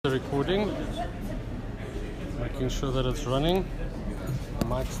The recording, making sure that it's running. The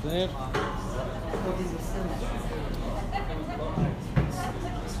mic's there.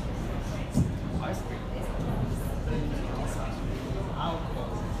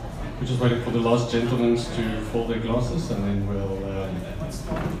 We're just waiting for the last gentlemen to fill their glasses, and then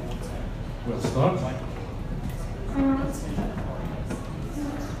we'll start.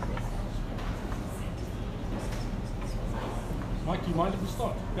 Mike, do you mind if we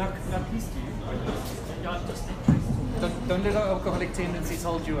start? Yeah, please do. Don't let our alcoholic tendencies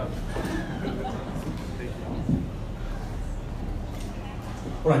hold you up.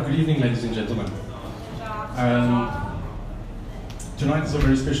 All right, good evening, ladies and gentlemen. Tonight is a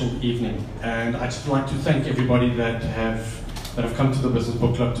very special evening, and I'd just like to thank everybody that have come to the Business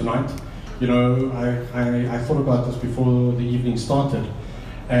Book Club tonight. You know, I thought about this before the evening started.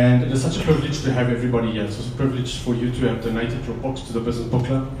 And it is such a privilege to have everybody here. It's a privilege for you to have donated your books to the Business Book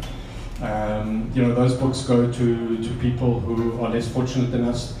Club. You know, those books go to people who are less fortunate than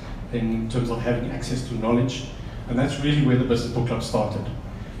us in terms of having access to knowledge. And that's really where the Business Book Club started.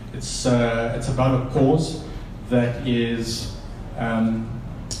 It's about a cause that is,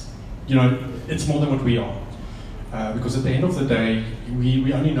 you know, it's more than what we are. Because at the end of the day,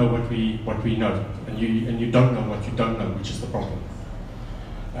 we only know what we know. And you don't know what you don't know, which is the problem.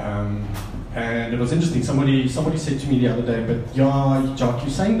 And it was interesting, somebody said to me the other day, but yeah, Jacques, you're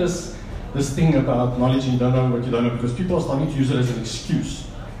saying this thing about knowledge and you don't know what you don't know because people are starting to use it as an excuse.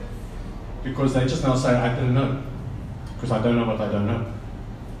 Because they just now say, I don't know, because I don't know what I don't know.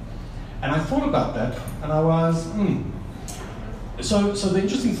 And I thought about that, and I was, So the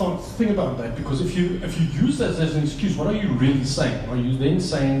interesting thing about that, because if you use that as an excuse, what are you really saying? Are you then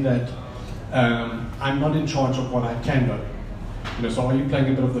saying that I'm not in charge of what I can know? You know, so are you playing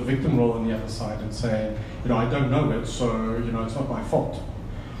a bit of the victim role on the other side and saying, you know, I don't know it, so, you know, it's not my fault?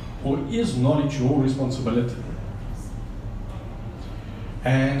 Or is knowledge your responsibility?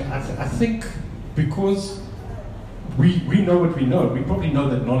 And I think because we know what we know, we probably know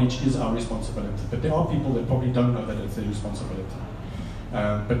that knowledge is our responsibility, but there are people that probably don't know that it's their responsibility.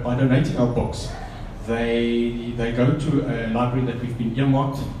 But by donating our books, they go to a library that we've been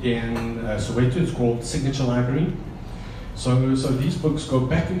earmarked in Soweto. It's called Signature Library. So these books go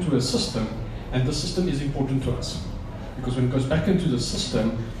back into a system, and the system is important to us. Because when it goes back into the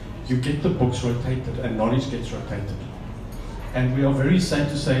system, you get the books rotated and knowledge gets rotated. And we are very sad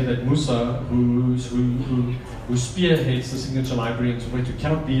to say that Musa, who spearheads the Signature Library in Soweto,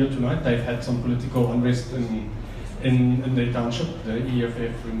 cannot be here tonight. They've had some political unrest in their township. The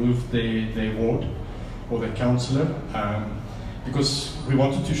EFF removed their ward, or their councillor, because we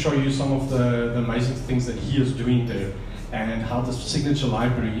wanted to show you some of the amazing things that he is doing there, and how the Signature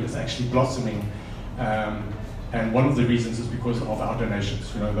Library is actually blossoming. And one of the reasons is because of our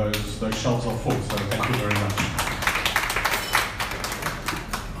donations. You know, those shelves are full, so thank you very much.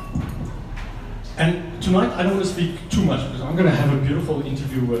 And tonight, I don't want to speak too much, because I'm going to have a beautiful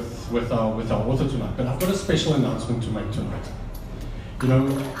interview with our author tonight, but I've got a special announcement to make tonight. You know,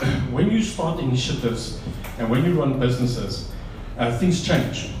 when you start initiatives and when you run businesses, things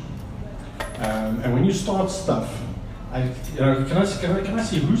change. And when you start stuff, can I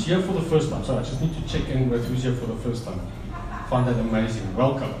see who's here for the first time? So I just need to check in with who's here for the first time. Find that amazing.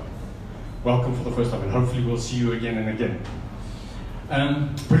 Welcome. Welcome for the first time, and hopefully we'll see you again and again.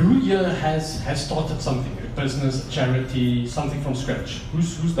 But who here has started something, a business, a charity, something from scratch?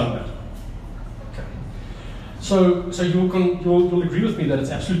 Who's done that? Okay. So you'll agree with me that it's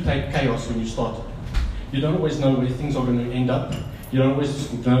absolute chaos when you start it. You don't always know where things are going to end up. You don't always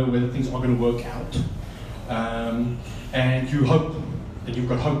know whether things are going to work out. And you hope, and you've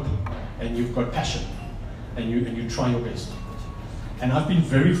got hope, and you've got passion, and you try your best. And I've been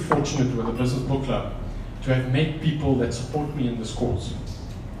very fortunate with the Business Book Club to have met people that support me in this cause.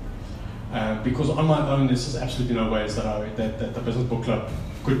 Because on my own, there's absolutely no ways that the Business Book Club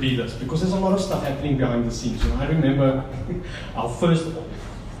could be this, because there's a lot of stuff happening behind the scenes. You know, I remember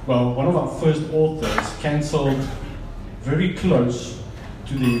one of our first authors cancelled very close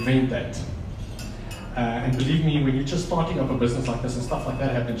to the event date. And believe me, when you're just starting up a business like this and stuff like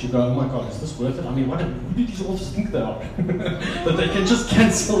that happens, you go, oh my God, is this worth it? I mean, who do these authors think they are? That they can just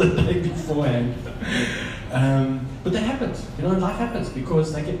cancel the day beforehand. But that happens, you know, life happens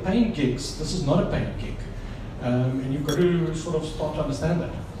because they get paying gigs. This is not a paying gig. And you've got to sort of start to understand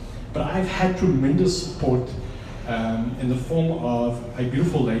that. But I've had tremendous support in the form of a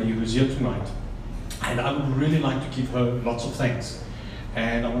beautiful lady who's here tonight. And I would really like to give her lots of thanks.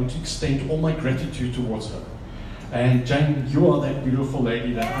 And I want to extend all my gratitude towards her. And Jane, you are that beautiful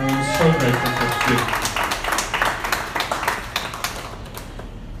lady that I am so grateful for.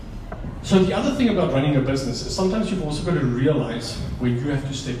 So the other thing about running a business is sometimes you've also got to realize when you have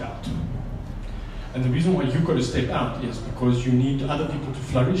to step out. And the reason why you've got to step out is because you need other people to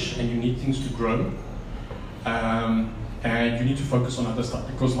flourish and you need things to grow. And you need to focus on other stuff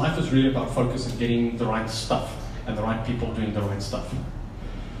because life is really about focus and getting the right stuff and the right people doing the right stuff.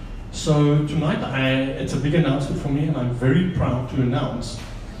 So tonight, it's a big announcement for me, and I'm very proud to announce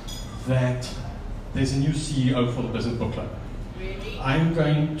that there's a new CEO for the Business Book Club. Really? I'm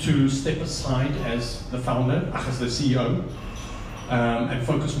going to step aside as the founder, as the CEO, and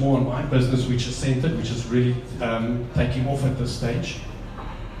focus more on my business, which is centered, which is really taking off at this stage.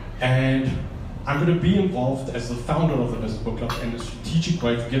 And I'm going to be involved as the founder of the Business Book Club in a strategic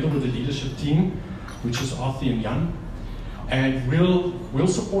way, together with the leadership team, which is Arthur and Jan. And we'll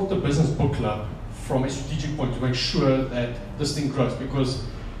support the Business Book Club from a strategic point to make sure that this thing grows, because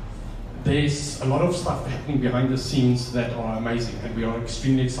there's a lot of stuff happening behind the scenes that are amazing, and we are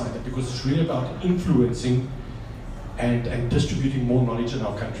extremely excited because it's really about influencing and distributing more knowledge in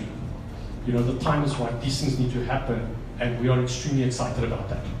our country. You know, the time is right, these things need to happen, and we are extremely excited about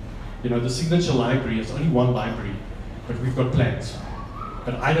that. You know, the Signature Library is only one library, but we've got plans.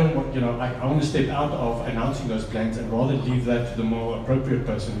 But I don't want, you know, I want to step out of announcing those plans and rather leave that to the more appropriate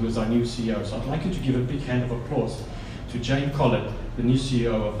person who is our new CEO. So I'd like you to give a big hand of applause to Jane Collett, the new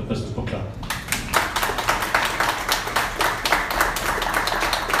CEO of the Business Book Club.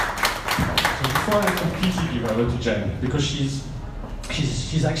 So before I completely give over to Jane, because she's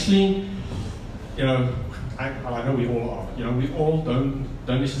actually, you know, I know we all are. You know, we all don't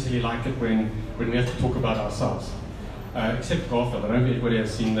necessarily like it when we have to talk about ourselves. Except Garfield. I don't know if anybody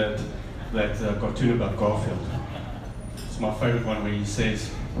has seen that cartoon about Garfield. It's my favorite one where he says,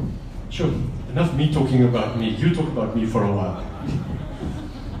 "Sure, enough me talking about me. You talk about me for a while."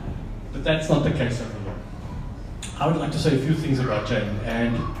 But that's not the case over here. I would like to say a few things about Jane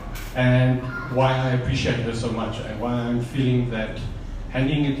and why I appreciate her so much and why I'm feeling that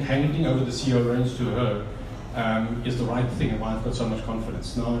handing over the CEO reins to her is the right thing and why I've got so much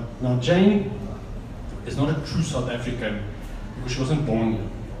confidence. Now Jane is not a true South African because she wasn't born here.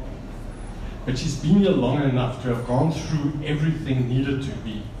 But she's been here long enough to have gone through everything needed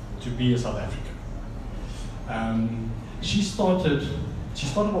to be a South African. She started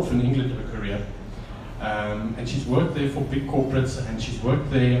off in England her career, and she's worked there for big corporates, and she's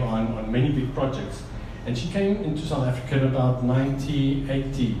worked there on many big projects. And she came into South Africa in about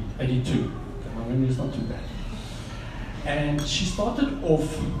 1982. My memory is not too bad. And she started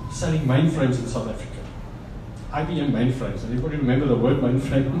off selling mainframes in South Africa. IBM mainframes. Anybody remember the word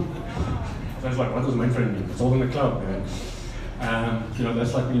mainframe? So it's like, what does mainframe mean? It's all in the cloud, man. You know,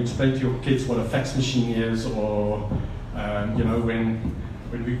 that's like when you explain to your kids what a fax machine is, or you know, when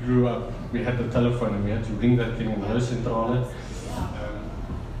we grew up, we had the telephone and we had to ring that thing in the Centrale.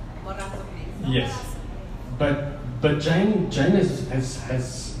 Yes, but Jane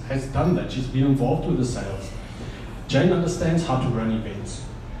has done that. She's been involved with the sales. Jane understands how to run events.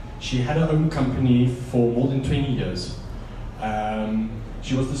 She had her own company for more than 20 years.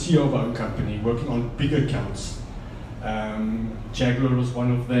 She was the CEO of her own company, working on big accounts. Jaguar was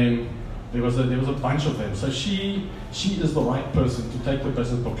one of them. There was a bunch of them. So she is the right person to take the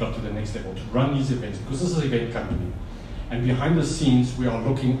Business Book Club to the next level, to run these events, because this is an event company. And behind the scenes, we are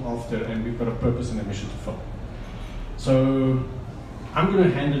looking after, and we've got a purpose and a mission to fulfill. So I'm going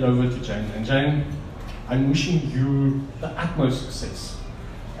to hand it over to Jane. And Jane, I'm wishing you the utmost success.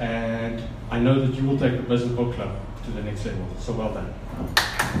 And I know that you will take the Business Book Club to the next level. So well done.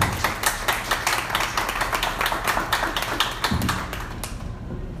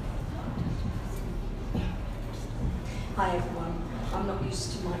 Hi everyone. I'm not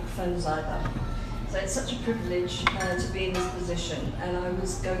used to microphones either. So it's such a privilege to be in this position. And I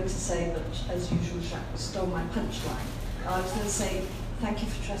was going to say that, as usual, Jacques stole my punchline. I was going to say, thank you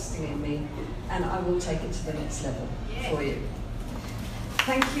for trusting in me, and I will take it to the next level for you.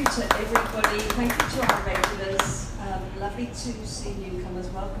 Thank you to everybody. Thank you to our regulars. Lovely to see newcomers.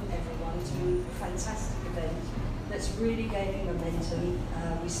 Welcome everyone to a fantastic event that's really gaining momentum.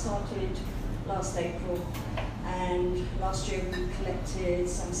 We started last April, and last year we collected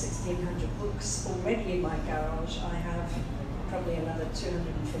some 1,600 books already in my garage. I have probably another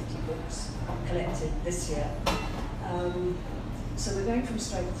 250 books collected this year. So we're going from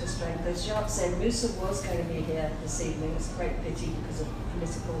strength to strength. As Jacques said, Musa was going to be here this evening. It's a great pity because of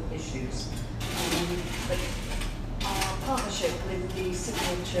political issues. But our partnership with the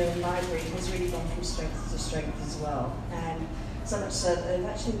Signature Library has really gone from strength to strength as well. And so much so that they've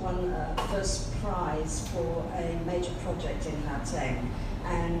actually won first prize for a major project in Gauteng.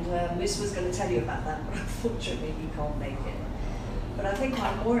 And Musa was going to tell you about that, but unfortunately he can't make it. But I think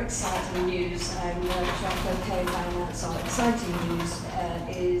our more exciting news, and Jacques came down, that's our exciting news,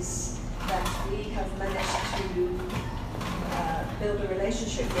 is that we have managed to build a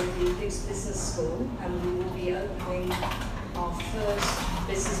relationship with the GIGS Business School, and we will be opening our first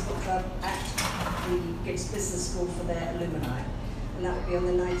business book club at the GIGS Business School for their alumni. And that will be on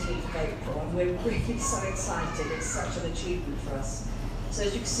the 19th of April, and we're really so excited. It's such an achievement for us. So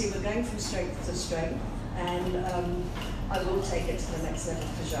as you can see, we're going from strength to strength, and I will take it to the next level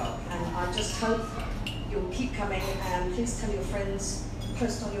for Jacques. And I just hope you'll keep coming, and please tell your friends,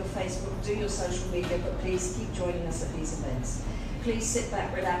 post on your Facebook, do your social media, but please keep joining us at these events. Please sit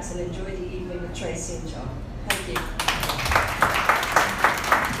back, relax, and enjoy the evening with Tracey and Jacques. Thank you.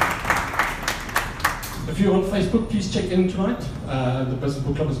 If you're on Facebook, please check in tonight. The Business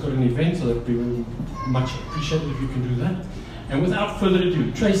Book Club has got an event, so that would be much appreciated if you can do that. And without further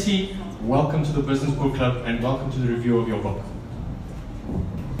ado, Tracey, welcome to the Business Book Club and welcome to the review of your book.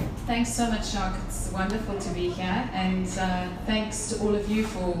 Thanks so much, Jacques. It's wonderful to be here, and thanks to all of you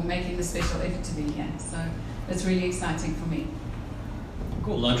for making the special effort to be here. So it's really exciting for me.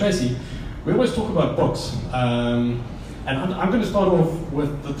 Cool. Now, Tracey, we always talk about books, and I'm going to start off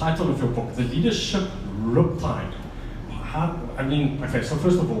with the title of your book, The Leadership Riptide. Okay, so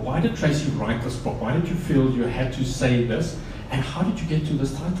first of all, why did Tracey write this book? Why did you feel you had to say this, and how did you get to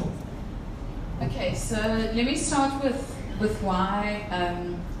this title? Okay, so let me start with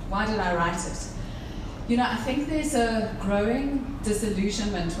why did I write it? You know, I think there's a growing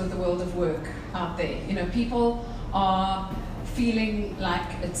disillusionment with the world of work out there. You know, people are feeling like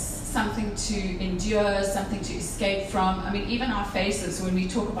it's something to endure, something to escape from. I mean, even our faces, when we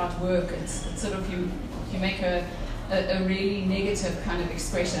talk about work, it's sort of, you make a really negative kind of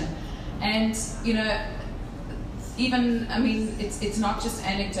expression. And, you know, even, I mean, it's not just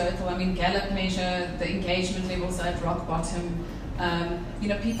anecdotal. I mean, Gallup measure the engagement levels are at rock bottom. You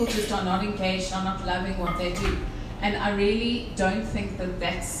know, people just are not engaged, are not loving what they do. And I really don't think that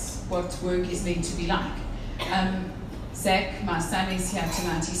that's what work is meant to be like. Zach, my son, is here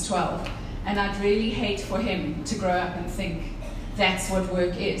tonight, he's 12. And I'd really hate for him to grow up and think that's what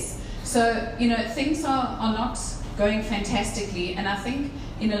work is. So, you know, things are not going fantastically. And I think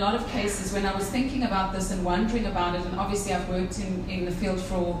in a lot of cases, when I was thinking about this and wondering about it, and obviously I've worked in the field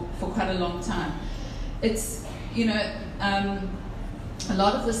for quite a long time, it's, you know, a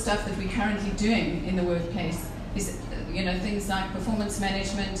lot of the stuff that we're currently doing in the workplace is, you know, things like performance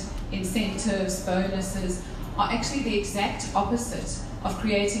management, incentives, bonuses, are actually the exact opposite of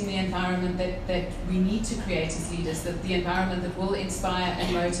creating the environment that we need to create as leaders, the environment that will inspire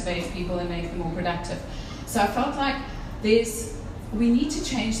and motivate people and make them more productive. So I felt like we need to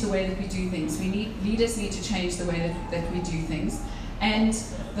change the way that we do things. Leaders need to change the way that we do things. And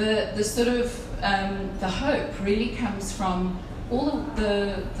the sort of, the hope really comes from all of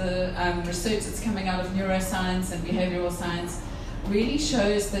the research that's coming out of neuroscience and behavioral science really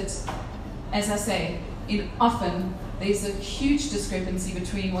shows that, as I say, often there's a huge discrepancy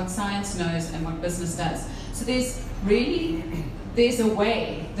between what science knows and what business does. So there's a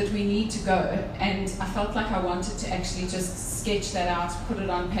way that we need to go, and I felt like I wanted to actually just sketch that out, put it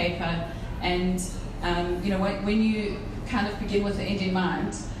on paper, and you know, when you kind of begin with the end in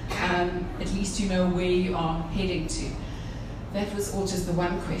mind, at least you know where you are heading to. That was all just the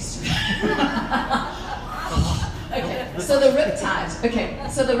one question. Okay, so the riptide. Okay,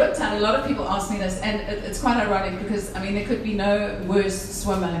 so the riptide, a lot of people ask me this, and it's quite ironic because, I mean, there could be no worse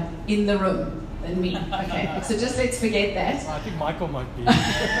swimmer in the room than me. Okay, so just let's forget that. I think Michael might be.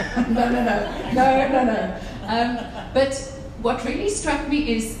 No. But what really struck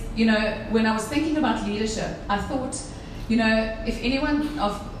me is, you know, when I was thinking about leadership, I thought, you know, if anyone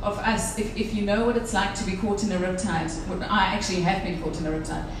of us, if you know what it's like to be caught in a riptide, I actually have been caught in a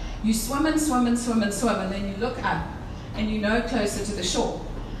riptide. You swim and swim and swim and swim, and then you look up and you know closer to the shore.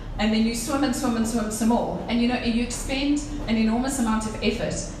 And then you swim and swim and swim some more. And you know, you expend an enormous amount of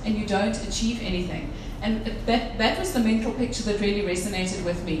effort and you don't achieve anything. And that was the mental picture that really resonated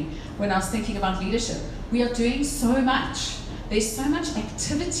with me when I was thinking about leadership. We are doing so much. There's so much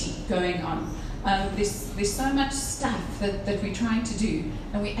activity going on. There's so much stuff that we're trying to do,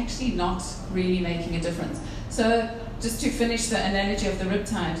 and we're actually not really making a difference. So just to finish the analogy of the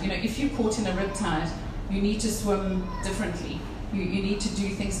riptide, you know, if you're caught in a riptide, you need to swim differently. You need to do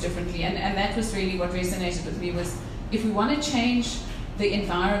things differently. And that was really what resonated with me, was if we want to change the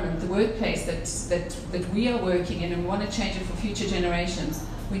environment, the workplace that we are working in, and we want to change it for future generations,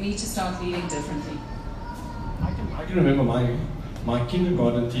 we need to start leading differently. I can remember my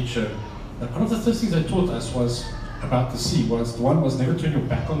kindergarten teacher, that one of the first things they taught us was about the sea. One was never turn your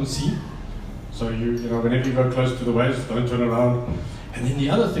back on the sea. So you know, whenever you go close to the waves, don't turn around. And then the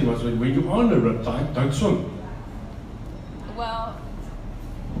other thing was when you are in a riptide, don't swim. Well,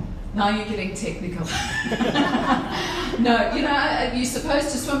 now you're getting technical. No, you know, you're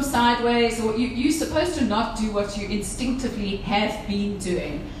supposed to swim sideways, or you're supposed to not do what you instinctively have been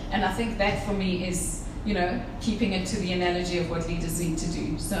doing. And I think that for me is, you know, keeping it to the analogy of what leaders need to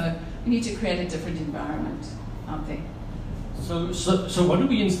do. So we need to create a different environment out there. So what do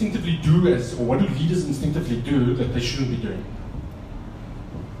we instinctively do or what do leaders instinctively do that they shouldn't be doing?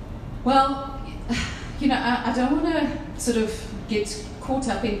 Well, you know, I don't want to sort of get caught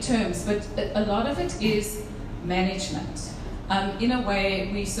up in terms, but a lot of it is management. In a way,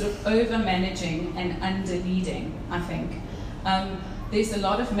 we sort of over-managing and under-leading, I think. There's a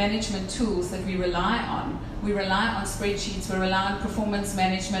lot of management tools that we rely on. We rely on spreadsheets, we rely on performance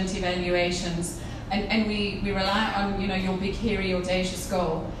management evaluations, and we rely on, you know, your big, hairy, audacious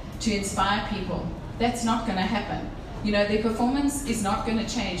goal to inspire people. That's not going to happen. You know, their performance is not going to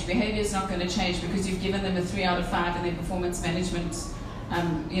change, behavior is not going to change because you've given them a 3 out of 5 in their performance management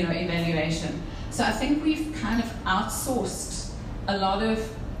you know, evaluation. So I think we've kind of outsourced a lot of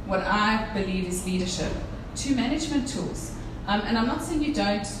what I believe is leadership to management tools. And I'm not saying you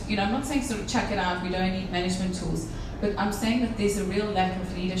don't, you know, I'm not saying sort of chuck it out, we don't need management tools, but I'm saying that there's a real lack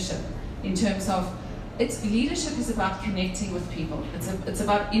of leadership in terms of, leadership is about connecting with people, it's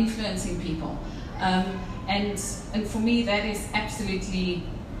about influencing people. And for me, that is absolutely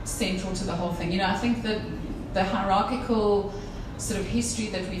central to the whole thing. You know, I think that the hierarchical sort of history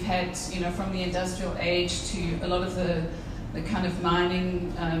that we've had, you know, from the industrial age to a lot of the kind of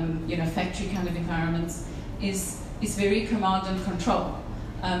mining, you know, factory kind of environments is very command and control.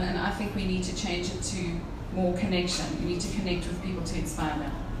 And I think we need to change it to more connection. We need to connect with people to inspire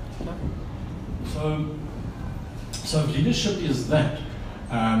them. So leadership is that.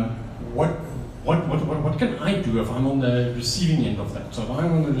 What can I do if I'm on the receiving end of that? So if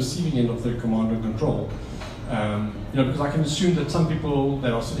I'm on the receiving end of the command and control, you know, because I can assume that some people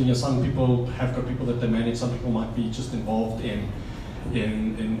that are sitting here, some people have got people that they manage, some people might be just involved in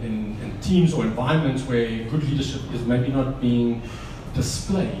teams or environments where good leadership is maybe not being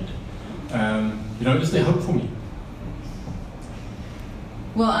displayed. You know, is there hope for me?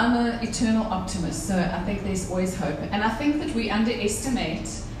 Well, I'm an eternal optimist, so I think there's always hope. And I think that we underestimate,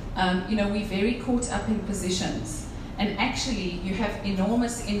 you know, we're very caught up in positions. And actually, you have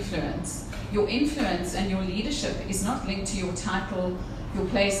enormous influence. Your influence and your leadership is not linked to your title, your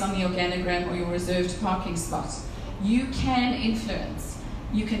place on the organogram, or your reserved parking spot. You can influence.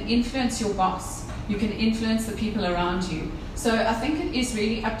 You can influence your boss. You can influence the people around you. So I think it is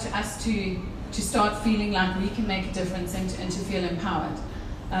really up to us to start feeling like we can make a difference and to feel empowered.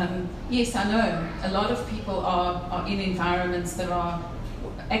 Yes, I know a lot of people are in environments that are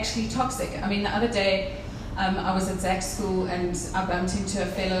actually toxic. I mean, the other day I was at Zach's school and I bumped into a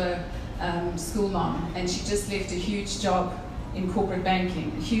fellow school mom, and she just left a huge job in corporate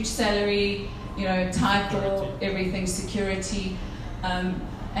banking, a huge salary, you know, title, everything, security.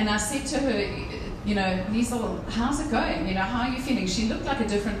 And I said to her, you know, Liesel, how's it going? You know, how are you feeling? She looked like a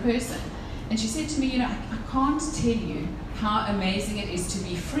different person. And she said to me, you know, I can't tell you how amazing it is to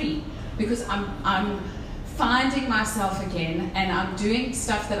be free, because I'm finding myself again, and I'm doing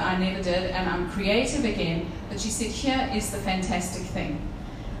stuff that I never did, and I'm creative again. But she said, here is the fantastic thing.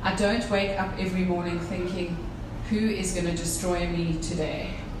 I don't wake up every morning thinking, who is going to destroy me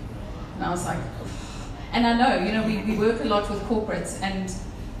today? And I was like, oof. And I know, you know, we work a lot with corporates, and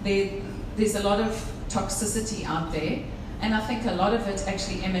there's a lot of toxicity out there. And I think a lot of it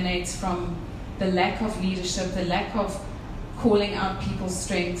actually emanates from the lack of leadership, the lack of calling out people's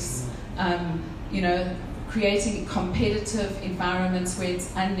strengths, you know, creating competitive environments where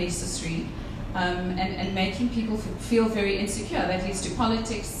it's unnecessary, and making people feel very insecure. That leads to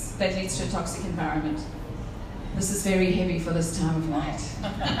politics, that leads to a toxic environment. This is very heavy for this time of night.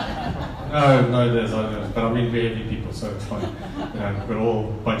 No, there's others, but I mean, we're heavy people, so it's fine. We're all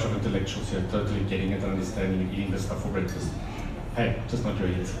a bunch of intellectuals here, totally getting it and understanding and eating this stuff for breakfast. Hey, just not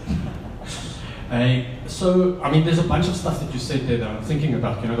doing it. So, I mean, there's a bunch of stuff that you said there that I'm thinking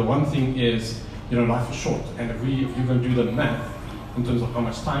about. You know, the one thing is, you know, life is short, and if you're going to do the math in terms of how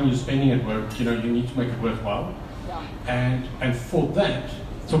much time you're spending at work, you know, you need to make it worthwhile. Yeah. And for that,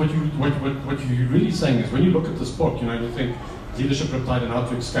 so what you're really saying is, when you look at this book, you know, you think Leadership Riptide and How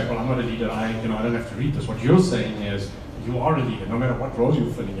to Escape. Well, I'm not a leader. I don't have to read this. What you're saying is, you are a leader, no matter what role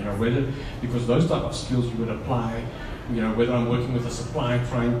you're filling. You know, because those type of skills you would apply. You know, whether I'm working with a supplier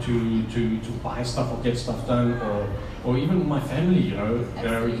trying to buy stuff or get stuff done, or even my family. You know,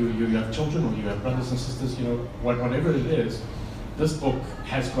 you have children or you have brothers and sisters. You know, whatever it is, this book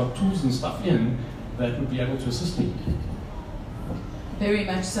has got tools and stuff in that would be able to assist me. Very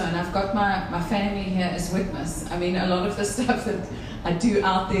much so, and I've got my family here as witness. I mean, a lot of the stuff that I do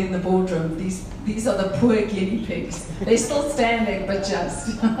out there in the boardroom, these are the poor guinea pigs. They're still standing, but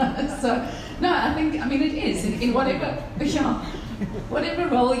just. So, no, I mean, it is. In whatever, yeah, whatever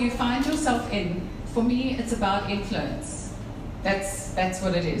role you find yourself in, for me, it's about influence. That's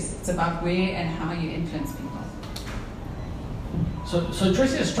what it is. It's about where and how you influence people. So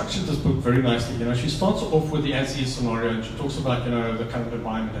Tracey has structured this book very nicely. You know, she starts off with the as-is scenario, and she talks about, you know, the current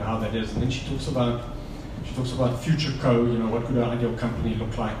environment and how that is, and then she talks about future co. You know, what could an ideal company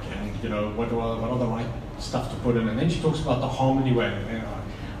look like, and you know, what are the right stuff to put in, and then she talks about the harmony way. And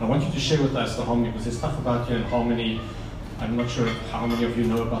I want you to share with us the harmony, because there's stuff about you in harmony. I'm not sure how many of you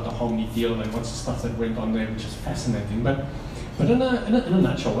know about the harmony deal and what's the stuff that went on there, which is fascinating. But in a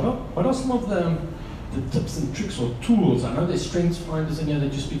nutshell, what are some of the tips and tricks or tools? I know there's strengths finders in here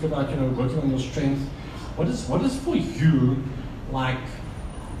that you speak about, you know, working on your strengths. What is for you, like,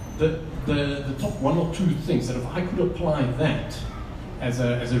 the top one or two things that if I could apply that as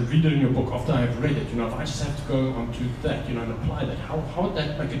a reader in your book after I've read it, you know, if I just have to go onto that, you know, and apply that, how would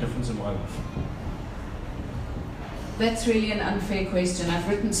that make a difference in my life? That's really an unfair question. I've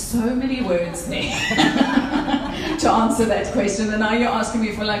written so many words there to answer that question, and now you're asking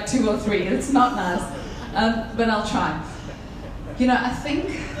me for like 2 or 3. It's not nice, but I'll try. You know, I think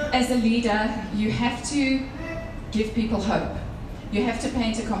as a leader, you have to give people hope. You have to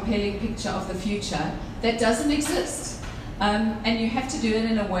paint a compelling picture of the future that doesn't exist, and you have to do it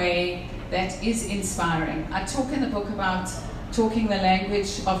in a way that is inspiring. I talk in the book about talking the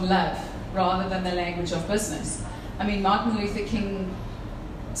language of love rather than the language of business. I mean, Martin Luther King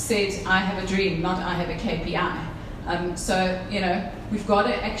said, "I have a dream, not I have a KPI." So, you know, we've got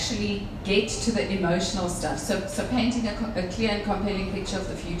to actually get to the emotional stuff. So painting a clear and compelling picture of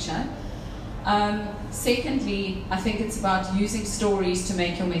the future. Secondly, I think it's about using stories to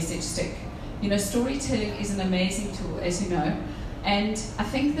make your message stick. You know, storytelling is an amazing tool, as you know. And I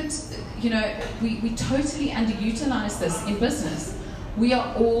think that, you know, we totally underutilize this in business. We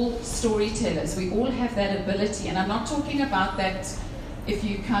are all storytellers. We all have that ability. And I'm not talking about that if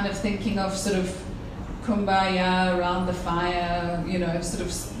you're kind of thinking of sort of kumbaya around the fire, you know, sort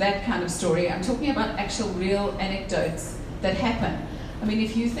of that kind of story. I'm talking about actual real anecdotes that happen. I mean,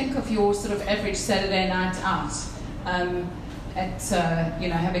 if you think of your sort of average Saturday night out at, you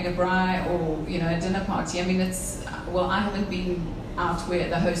know, having a braai or, you know, a dinner party, I mean, well, I haven't been out where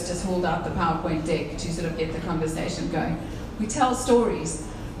the host has hauled out the PowerPoint deck to sort of get the conversation going. We tell stories,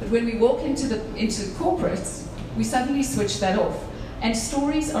 but when we walk into corporates, we suddenly switch that off. And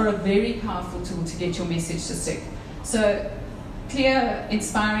stories are a very powerful tool to get your message to stick. So, clear,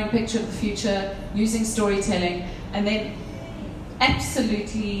 inspiring picture of the future, using storytelling, and then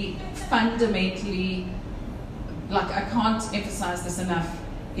absolutely, fundamentally, like I can't emphasize this enough,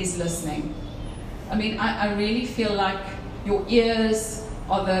 is listening. I mean, I really feel like your ears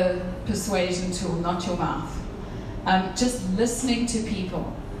are the persuasion tool, not your mouth. Just listening to people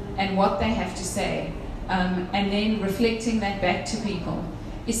and what they have to say, and then reflecting that back to people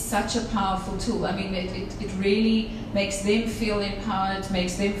is such a powerful tool. I mean, it really makes them feel empowered,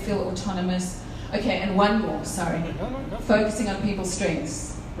 makes them feel autonomous. Okay, and one more, sorry. Focusing on people's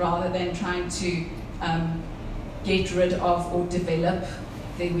strengths rather than trying to get rid of or develop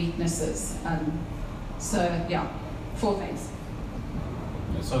their weaknesses. So, yeah, 4 things.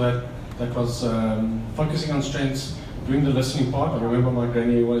 So that was focusing on strengths, doing the listening part. I remember my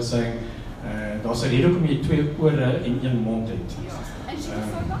granny was saying, daar sê rede hoekom jy 2 ore en 1 mond het. And she was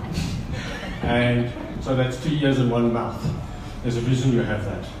so right. And so that's 2 ears and 1 mouth. There's a reason you have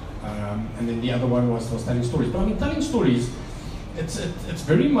that. And then the other one was telling stories. But I mean, telling stories, it's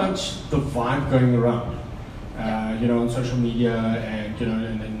very much the vibe going around. You know, on social media and, you know,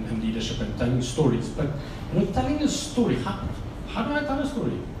 and leadership and telling stories. But, you know, telling a story, how do I tell a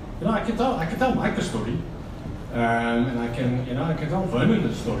story? You know, I can tell Mike a story, and I can tell Vernon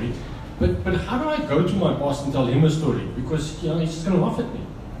a story, but how do I go to my boss and tell him a story? Because, you know, he's just going to laugh at me.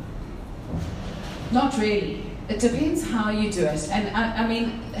 Not really. It depends how you do it. And I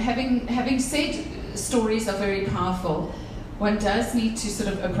mean, having said stories are very powerful, one does need to sort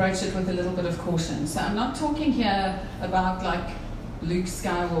of approach it with a little bit of caution. So I'm not talking here about like Luke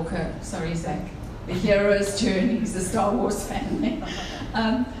Skywalker, sorry Zach, the hero's journey, he's a Star Wars fan.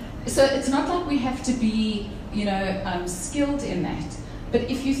 So it's not like we have to be, you know, skilled in that. But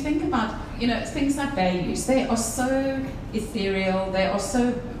if you think about, you know, things like values, they are so ethereal, they are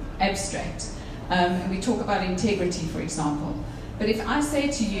so abstract. And we talk about integrity, for example. But if I say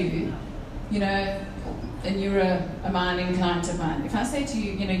to you, you know, you're a mining client of mine, if I say to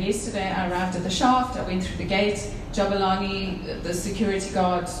you, yesterday I arrived at the shaft, I went through the gate, Jabulani, the security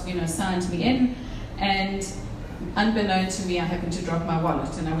guard, signed me in, and unbeknown to me, I happened to drop my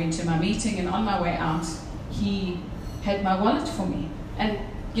wallet, and I went to my meeting, and on my way out, he had my wallet for me, and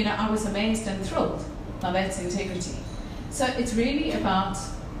I was amazed and thrilled. Now that's integrity. So it's really about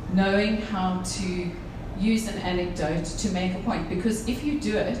knowing how to use an anecdote to make a point, because if you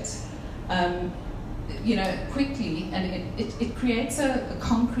do it, quickly, and it creates a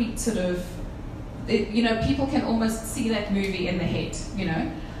concrete sort of, people can almost see that movie in their head,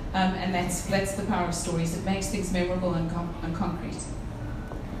 and that's the power of stories. It makes things memorable and concrete.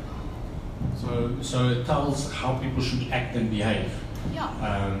 So it tells how people should act and behave. Yeah.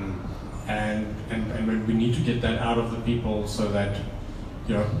 And we need to get that out of the people so that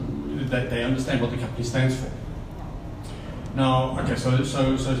that they understand what the company stands for. Now, okay, so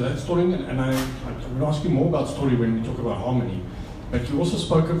that story, and I'm going to ask you more about story when we talk about harmony, but you also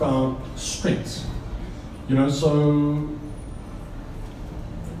spoke about strengths. But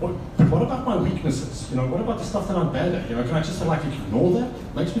what about my weaknesses? What about the stuff that I'm bad at? Can I just ignore that?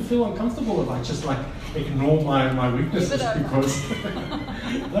 It makes me feel uncomfortable if I just ignore my weaknesses because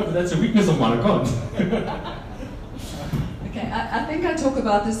no, but that's a weakness of mine. I can't. Okay, I think I talk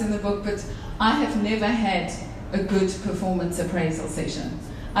about this in the book, but I have never had a good performance appraisal session.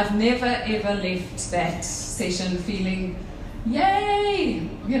 I've never ever left that session feeling, yay!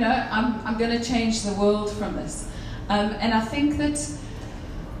 I'm going to change the world from this. And I think that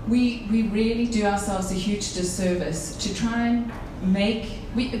we really do ourselves a huge disservice to try and make,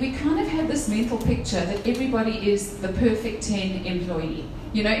 we kind of have this mental picture that everybody is the perfect 10 employee.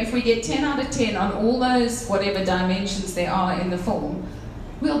 If we get 10 out of 10 on all those whatever dimensions there are in the form,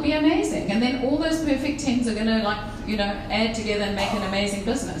 we'll be amazing. And then all those perfect 10s are going to add together and make an amazing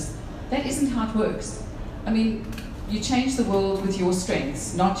business. That isn't how it works. I mean, you change the world with your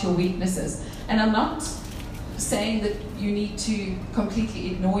strengths, not your weaknesses. And I'm not saying that you need to completely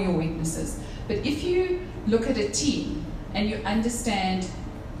ignore your weaknesses. But if you look at a team and you understand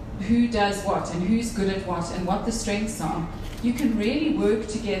who does what and who's good at what and what the strengths are, you can really work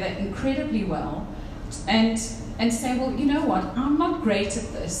together incredibly well and say, well, you know what, I'm not great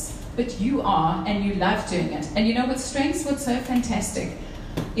at this, but you are, and you love doing it. And with strengths, what's so fantastic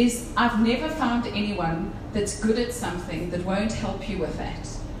is I've never found anyone that's good at something that won't help you with that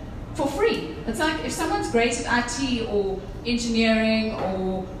for free. It's like if someone's great at IT or engineering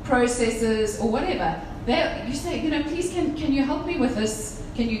or processes or whatever, you say, please can you help me with this?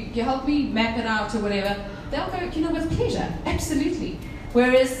 Can you help me map it out or whatever? They'll go, with pleasure, absolutely.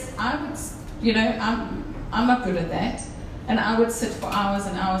 Whereas I would, I'm not good at that, and I would sit for hours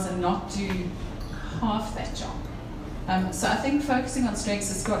and hours and not do half that job. So I think focusing on strengths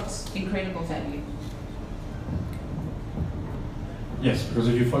has got incredible value. Yes, because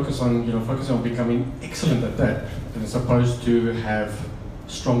if you focus on becoming excellent at that, then it's supposed to have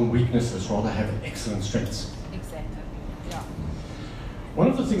strong weaknesses rather have excellent strengths. Exactly. Yeah. One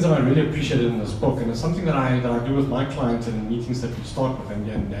of the things that I really appreciated in this book, and it's something that I do with my clients in meetings that we start with,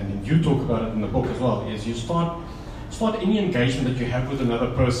 and you talk about it in the book as well, is you start any engagement that you have with another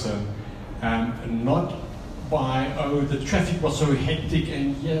person, not by, the traffic was so hectic,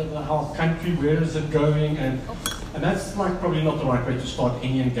 and our country, where is it going, and that's probably not the right way to start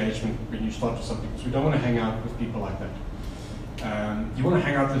any engagement when you start with something, because we don't want to hang out with people like that. You want to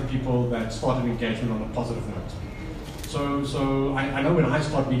hang out with people that start an engagement on a positive note. So I know when I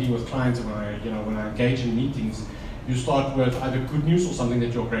start meeting with clients and when I engage in meetings, you start with either good news or something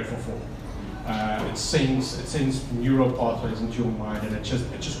that you're grateful for. It sends neural pathways into your mind, and it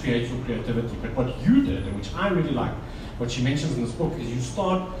just creates your creativity. But what you did, and which I really like, what she mentions in this book, is you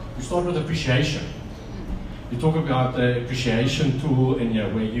start with appreciation. You talk about the appreciation tool in here,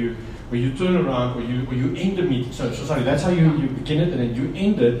 where you turn around, where you end the meeting. So sorry, that's how you begin it, and then you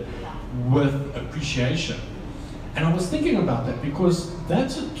end it with appreciation. And I was thinking about that because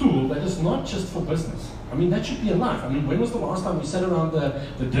that's a tool that is not just for business. I mean, that should be in life. I mean, when was the last time we sat around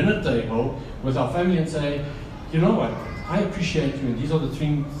the dinner table with our family and say, you know what, I appreciate you, and these are the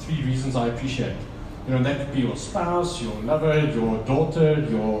three reasons I appreciate. And that could be your spouse, your lover, your daughter,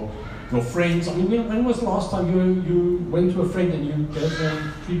 your friends. I mean, when was the last time you went to a friend and you gave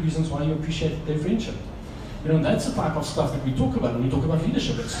them 3 reasons why you appreciate their friendship? And that's the type of stuff that we talk about when we talk about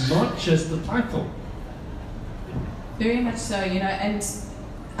leadership. It's not just the title. Very much so, and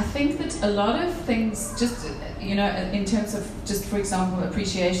I think that a lot of things, just, in terms of, just for example,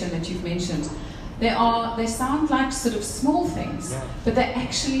 appreciation that you've mentioned, they sound like sort of small things, but they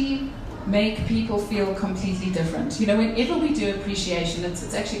actually make people feel completely different. Whenever we do appreciation,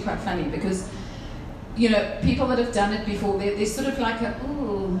 it's actually quite funny because you know, people that have done it before, there's sort of like a,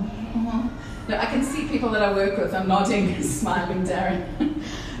 ooh, no, I can see people that I work with, I'm nodding, smiling, Darren.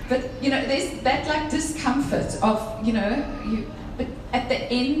 But, you know, there's that like discomfort of, you know, but at the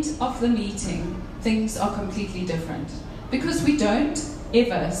end of the meeting, things are completely different. Because we don't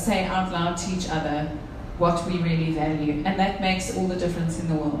ever say out loud to each other what we really value. And that makes all the difference in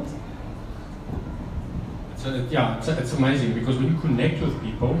the world. It's amazing because when you connect with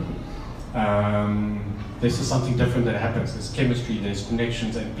people, there's just something different that happens. There's chemistry, there's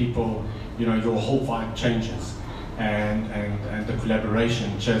connections, and people, you know, your whole vibe changes, and the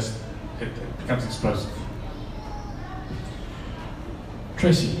collaboration just it becomes explosive.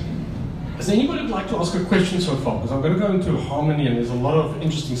 Tracey, does anybody like to ask a question so far? Because I'm going to go into harmony, and there's a lot of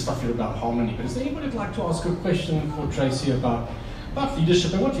interesting stuff here about harmony. But does anybody like to ask a question for Tracey about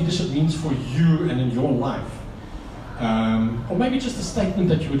leadership and what leadership means for you and in your life? Or maybe just a statement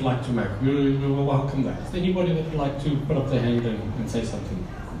that you would like to make. We will welcome that. Is there anybody that would like to put up their hand and say something?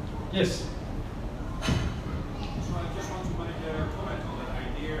 Yes? So I just want to make a comment on that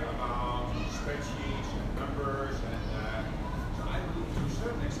idea about spreadsheets and numbers, and so I believe to a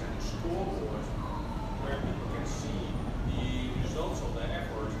certain extent a scoreboard where people can see the results of their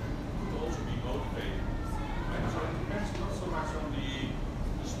effort could also be motivating. Right? So it depends not so much on the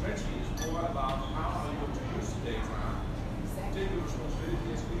spreadsheet, it's more about how are you going to use the data. Take the responsibility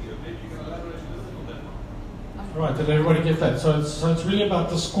as leader. Maybe you can elaborate a little bit on that. Right, did everybody get that? So it's really about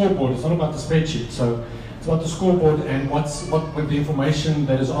the scoreboard, it's not about the spreadsheet. So it's about the scoreboard and what the information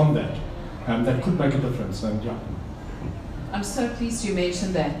that is on that that could make a difference. And yeah. I'm so pleased you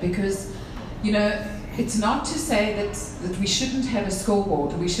mentioned that because, you know, it's not to say that we shouldn't have a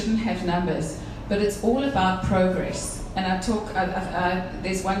scoreboard, we shouldn't have numbers, but it's all about progress. And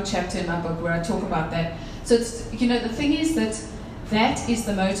there's one chapter in my book where I talk about that. So it's, you know, the thing is that is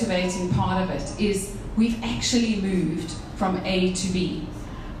the motivating part of it, is we've actually moved from A to B.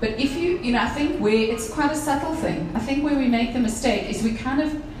 But if you know, I think where it's quite a subtle thing, I think where we make the mistake is we kind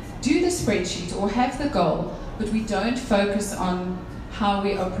of do the spreadsheet or have the goal, but we don't focus on how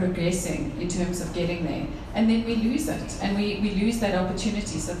we are progressing in terms of getting there. And then we lose it, and we lose that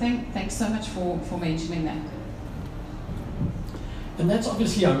opportunity. So thanks so much for mentioning that. And that's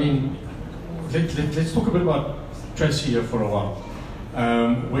obviously, I mean, let's talk a bit about Tracey here for a while,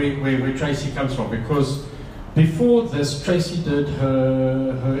 where Tracey comes from, because before this, Tracey did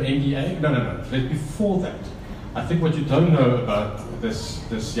her MBA. No. Before that, I think what you don't know about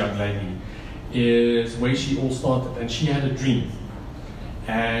this young lady is where she all started, and she had a dream,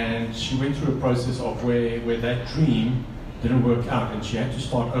 and she went through a process of where that dream didn't work out, and she had to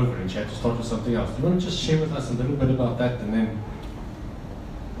start over, and she had to start with something else. Do you want to just share with us a little bit about that, and then?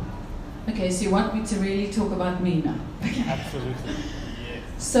 Okay, so you want me to really talk about me now? Okay. Absolutely. Yes.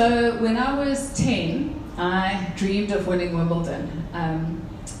 So when I was 10, I dreamed of winning Wimbledon.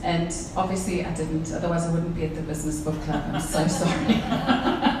 And obviously I didn't, otherwise I wouldn't be at the business book club. I'm so sorry.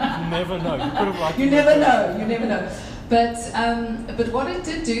 You never know. You could have liked You never know. But what it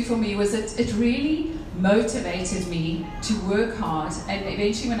did do for me was it really motivated me to work hard. And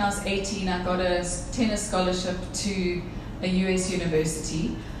eventually when I was 18, I got a tennis scholarship to a US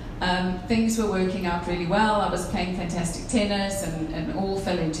university. Things were working out really well. I was playing fantastic tennis and all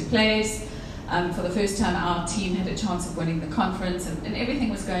fell into place. For the first time, our team had a chance of winning the conference, and everything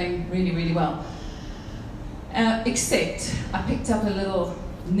was going really, really well. Except I picked up a little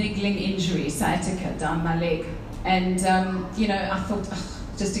niggling injury, sciatica, down my leg. And, you know, I thought,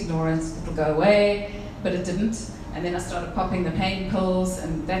 just ignore it, it'll go away, but it didn't. And then I started popping the pain pills,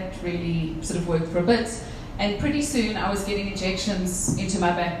 and that really sort of worked for a bit. And pretty soon I was getting injections into my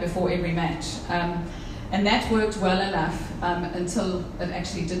back before every match. And that worked well enough until it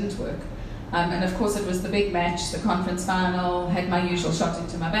actually didn't work. And of course it was the big match, the conference final, had my usual shot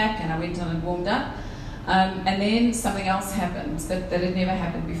into my back, and I went on and warmed up. And then something else happened that had never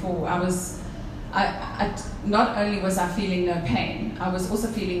happened before. Not only was I feeling no pain, I was also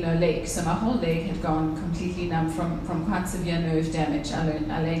feeling no leg. So my whole leg had gone completely numb from quite severe nerve damage,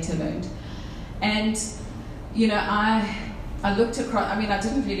 I later learned. And you know, I looked across, I mean, I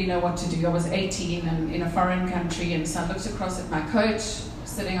didn't really know what to do. I was 18 and in a foreign country, and so I looked across at my coach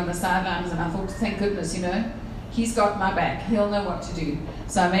sitting on the sidelines, and I thought, thank goodness, you know, he's got my back, he'll know what to do.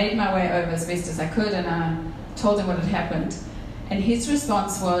 So I made my way over as best as I could, and I told him what had happened. And his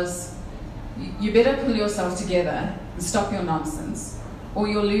response was, you better pull yourself together and stop your nonsense, or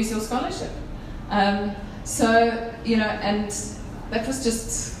you'll lose your scholarship. So, you know, and that was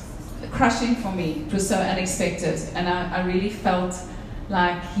just crushing for me. It was so unexpected, and I really felt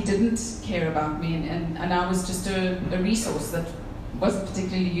like he didn't care about me, and I was just a resource that wasn't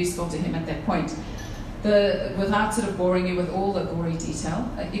particularly useful to him at that point. without sort of boring you with all the gory detail,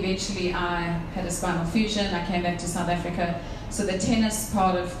 eventually I had a spinal fusion. I came back to South Africa, so the tennis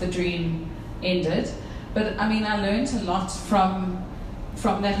part of the dream ended. But I mean, I learned a lot from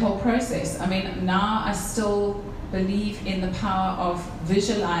that whole process. I mean, now I still believe in the power of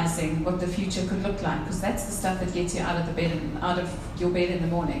visualizing what the future could look like, because that's the stuff that gets you out of your bed in the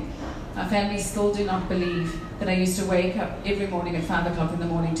morning. My family still do not believe that I used to wake up every morning at 5 o'clock in the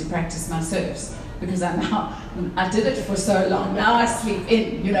morning to practice my serves, because I did it for so long. Now I sleep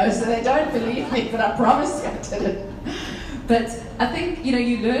in, so they don't believe me, but I promise you I did it. But I think,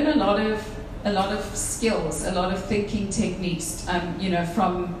 you learn a lot of skills, a lot of thinking techniques,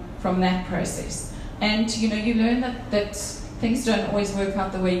 from that process. And, you learn that things don't always work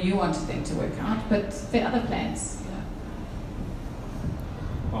out the way you wanted them to work out, but there are other plans.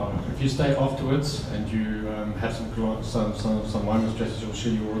 If you stay afterwards and you have some wine with Tracey, she'll show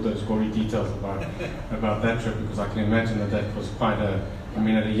you all those gory details about that trip, because I can imagine that was quite at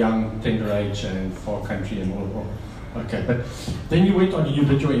a young, tender age and far country and all. Okay, but then you went on, you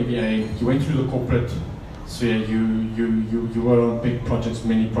did your MBA, you went through the corporate sphere, you were on big projects,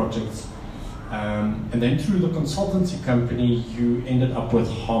 many projects, and then through the consultancy company, you ended up with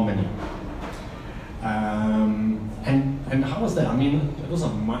Harmony. And how was that? I mean, it was a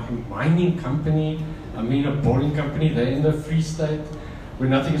mining company, a boring company. They're in the Free State, where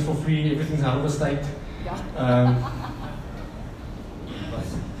nothing is for free, everything's out of the state.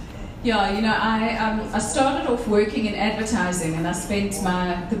 I started off working in advertising, and I spent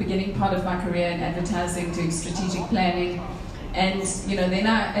the beginning part of my career in advertising doing strategic planning. And then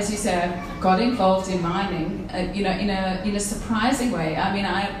I, as you say, I got involved in mining, in a surprising way. I mean,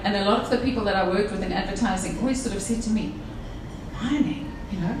 and a lot of the people that I worked with in advertising always sort of said to me, "Mining,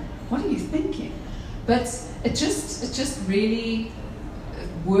 what are you thinking?" But it just really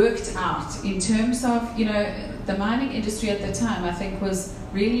worked out in terms of, the mining industry at the time, I think, was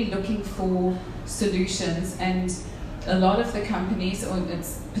really looking for solutions, and a lot of the companies, or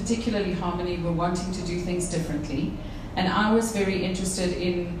particularly Harmony, were wanting to do things differently. And I was very interested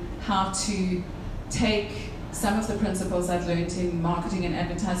in how to take some of the principles I'd learned in marketing and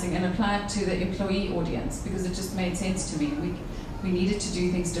advertising and apply it to the employee audience, because it just made sense to me. We needed to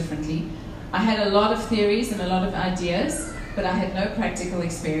do things differently. I had a lot of theories and a lot of ideas, but I had no practical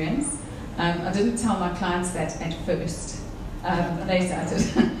experience. I didn't tell my clients that at first. They started.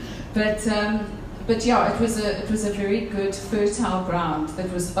 But yeah, it was a very good, fertile ground that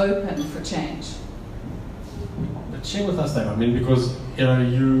was open for change. Share with us that, because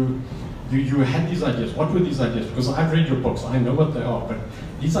you had these ideas. What were these ideas? Because I've read your books, I know what they are, but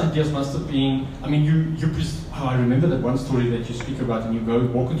these ideas must have been, I remember that one story that you speak about, and you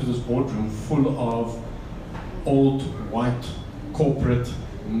walk into this boardroom full of old, white, corporate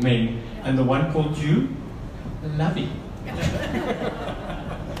men, and the one called you Lovey.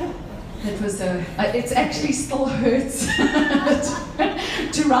 It was it actually still hurts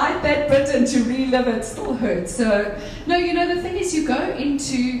to write that bit and to relive it. Still hurts. So no, the thing is, you go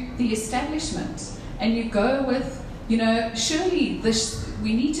into the establishment and you go with, surely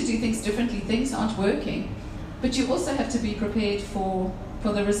we need to do things differently. Things aren't working, but you also have to be prepared for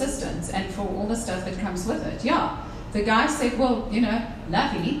the resistance and for all the stuff that comes with it. Yeah, the guy said, well,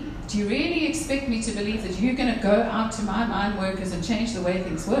 Lovey, do you really expect me to believe that you're going to go out to my mine workers and change the way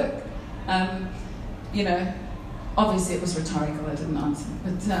things work? Obviously it was rhetorical, I didn't answer,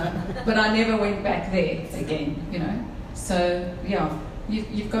 but I never went back there again, So, yeah,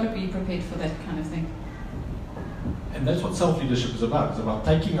 you've got to be prepared for that kind of thing. And that's what self-leadership is about. It's about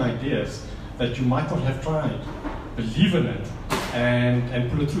taking ideas that you might not have tried, believe in it, and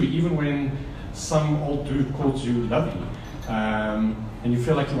pull it through, even when some old dude calls you Lovey, and you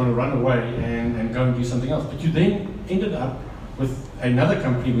feel like you want to run away and go and do something else. But you then ended up with another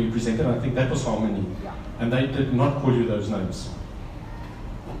company we presented, and I think that was Harmony, and they did not call you those names.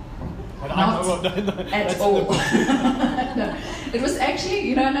 Not at all. No, it was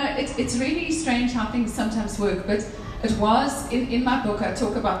actually, it's really strange how things sometimes work, but it was, in my book, I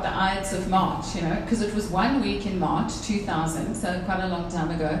talk about the Ides of March, because it was 1 week in March 2000, so quite a long time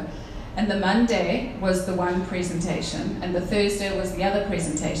ago, and the Monday was the one presentation, and the Thursday was the other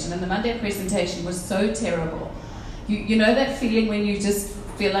presentation, and the Monday presentation was so terrible. You know that feeling when you just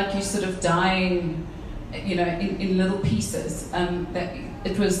feel like you're sort of dying, in little pieces.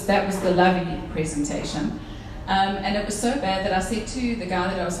 That was the Lovey presentation, and it was so bad that I said to the guy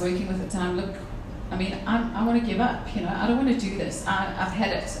that I was working with at the time, look, I want to give up. I don't want to do this. I've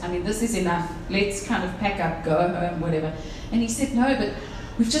had it. This is enough. Let's kind of pack up, go home, whatever. And he said, no, but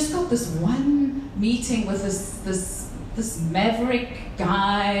we've just got this one meeting with this this maverick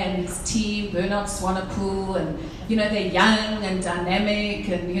guy and his team, Bernard Swanepoel, and they're young and dynamic,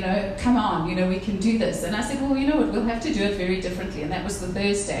 and come on, we can do this. And I said, well, you know what, we'll have to do it very differently. And that was the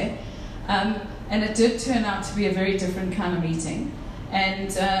Thursday, and it did turn out to be a very different kind of meeting.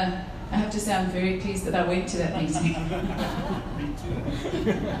 And I have to say, I'm very pleased that I went to that meeting. Me too.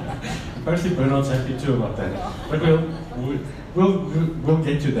 Mostly Bernard's happy too about that, but we'll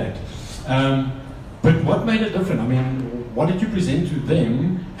get to that. But what made it different? I mean, what did you present to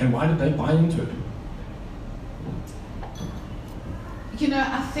them, and why did they buy into it?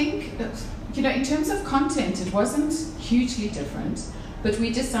 I think, in terms of content, it wasn't hugely different, but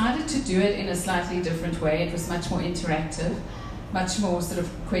we decided to do it in a slightly different way. It was much more interactive, much more sort of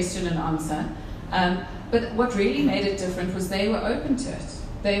question and answer. But what really made it different was they were open to it.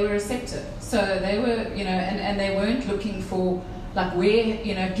 They were receptive. So they were, and they weren't looking for, like, where,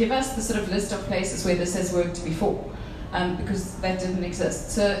 give us the sort of list of places where this has worked before, because that didn't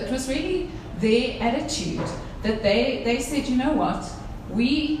exist. So it was really their attitude that they said, you know what,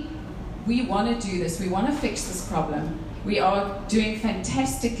 we want to do this, we want to fix this problem. We are doing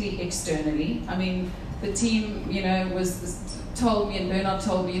fantastically externally. I mean, the team, told me, and Bernard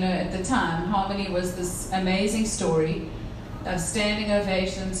told me, at the time, Harmony was this amazing story of standing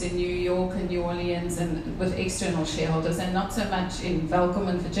ovations in New York and New Orleans and with external shareholders, and not so much in Welcome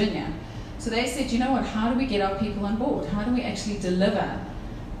in Virginia. So they said, you know what, how do we get our people on board? How do we actually deliver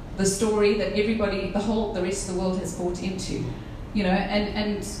the story that everybody, the rest of the world has bought into?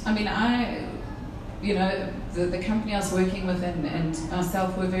 And I mean, the company I was working with and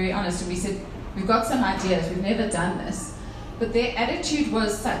myself were very honest, and we said, we've got some ideas, we've never done this. But their attitude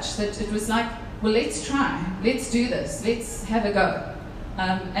was such that it was like, well, let's try, let's do this, let's have a go.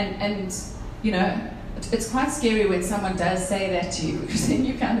 It's quite scary when someone does say that to you, because then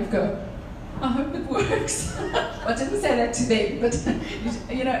you kind of go, I hope it works. I didn't say that to them, but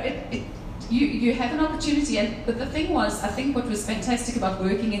you have an opportunity. But the thing was, I think what was fantastic about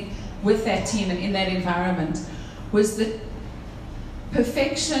working with that team and in that environment was that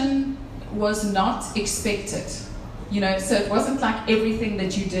perfection was not expected. So it wasn't like everything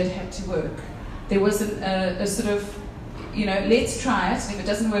that you did had to work. There was a sort of, let's try it, and if it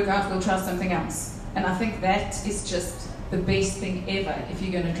doesn't work out, we'll try something else. And I think that is just the best thing ever if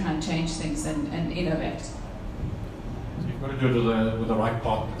you're going to try and change things and innovate. So you've got to do it with the right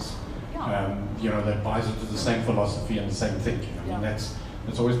partners. Yeah. That buys into the same philosophy and the same thinking. I mean, that's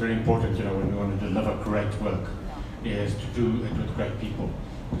always very important, when we want to deliver great work, is to do it with great people.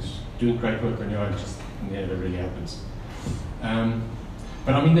 Because doing great work on your own just never really happens.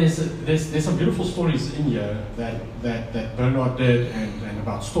 But I mean, there's some beautiful stories in here that Bernard did and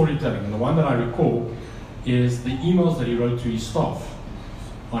about storytelling. And the one that I recall is the emails that he wrote to his staff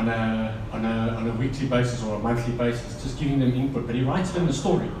on a weekly basis or a monthly basis, just giving them input. But he writes it in a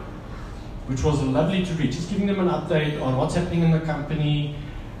story, which was lovely to read, just giving them an update on what's happening in the company.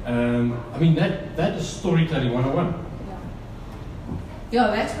 I mean, that is storytelling 101. Yeah,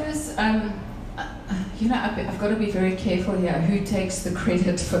 that was, I've got to be very careful here who takes the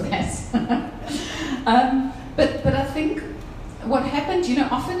credit for that. But I think what happened,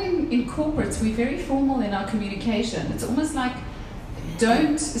 often in corporates, we're very formal in our communication. It's almost like,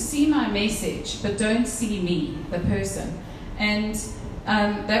 don't see my message, but don't see me, the person. And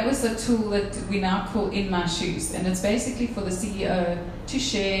that was a tool that we now call In My Shoes. And it's basically for the CEO to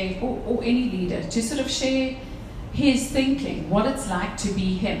share, or any leader, to sort of share his thinking, what it's like to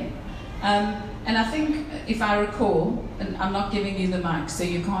be him. And I think, if I recall, and I'm not giving you the mic, so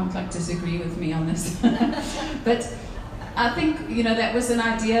you can't disagree with me on this, but I think that was an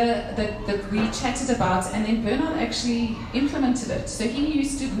idea that we chatted about, and then Bernard actually implemented it. So he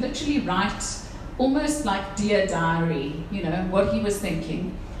used to literally write almost like Dear Diary, what he was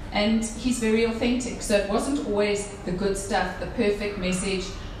thinking, and he's very authentic. So it wasn't always the good stuff, the perfect message.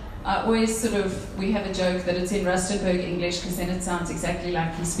 I always we have a joke that it's in Rustenburg English because then it sounds exactly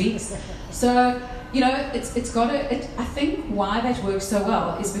like he speaks. So, it's got I think why that works so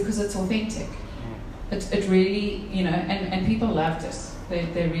well is because it's authentic. It really, and people loved it.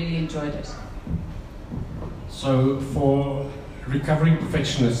 They really enjoyed it. So for recovering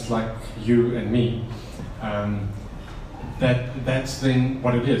perfectionists like you and me, that's then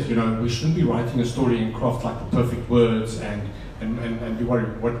what it is. We shouldn't be writing a story and craft like the perfect words and be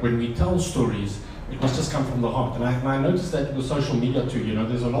worried. When we tell stories, it must just come from the heart. And I noticed that with social media too.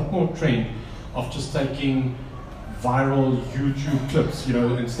 There's a lot more trend of just taking viral YouTube clips.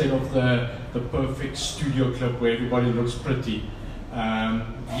 Instead of the perfect studio clip where everybody looks pretty,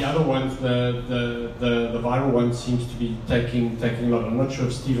 The other ones, the viral one seems to be taking a lot. I'm not sure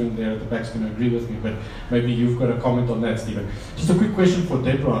if Stephen there at the back is going to agree with me, but maybe you've got a comment on that, Stephen. Just a quick question for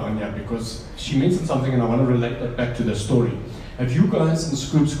Deborah, Anya, because she mentioned something and I want to relate that back to the story. Have you guys in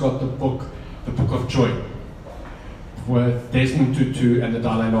Scoops got the book of Joy, with Desmond Tutu and the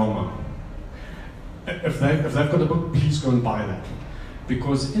Dalai Lama? If they've got the book, please go and buy that.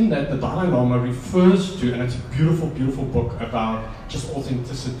 Because in that, the Dalai Lama refers to, and it's a beautiful, beautiful book about just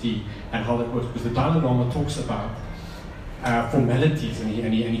authenticity and how that works. Because the Dalai Lama talks about formalities, and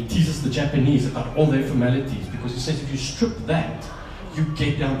he teases the Japanese about all their formalities. Because he says if you strip that, you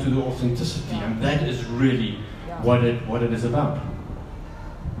get down to the authenticity, and that is really what it is about.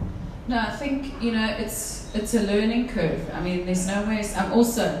 No, I think it's a learning curve. I mean, there's no ways. I'm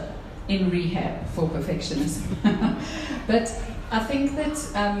also in rehab for perfectionism, but I think that,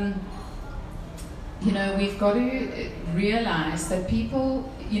 we've got to realize that people,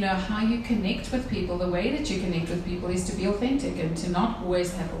 how you connect with people, the way that you connect with people is to be authentic and to not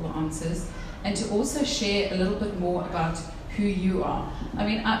always have all the answers, and to also share a little bit more about who you are. I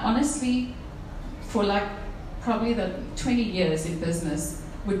mean, I honestly, for probably the 20 years in business,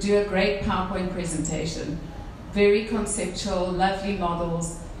 would do a great PowerPoint presentation, very conceptual, lovely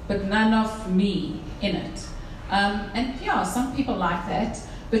models, but none of me in it. And yeah, some people like that,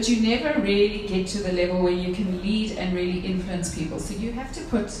 but you never really get to the level where you can lead and really influence people. So you have to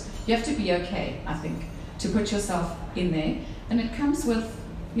be okay, I think, to put yourself in there. And it comes with,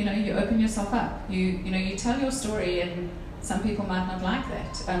 you open yourself up. You tell your story, and some people might not like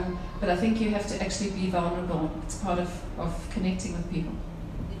that. But I think you have to actually be vulnerable. It's part of connecting with people.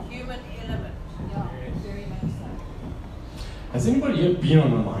 The human element. Yeah, very much so. Has anybody here been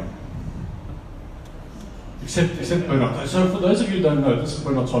on a mine? Except Bernard. So for those of you who don't know, this is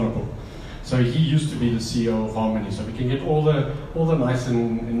Bernard Swanepoel. So he used to be the CEO of Harmony. So we can get all the nice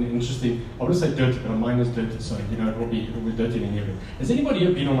and interesting. I want to say dirty, but a mine is dirty, so it will be dirty in here. Has anybody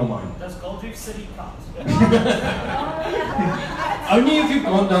here been on a mine? Does Gold Reef City count? Only if you've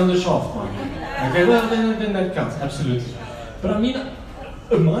gone down the shaft, mine. Okay, well then that counts, absolutely. But I mean,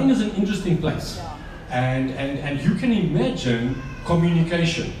 a mine is an interesting place, and you can imagine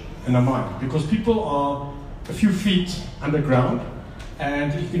communication in a mine, because people are a few feet underground,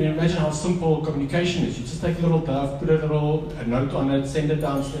 and you can imagine how simple communication is. You just take a little dove, put a note on it, send it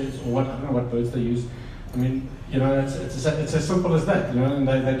downstairs, or what, I don't know what words they use. I mean, it's as simple as that, and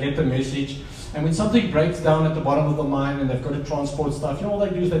they get the message. And when something breaks down at the bottom of the mine and they've got to transport stuff, all they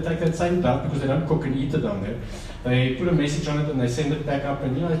do is they take that same dove, because they don't cook and eat it down there. They put a message on it and they send it back up,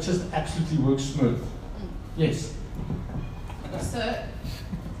 and it just absolutely works smooth. Yes? So,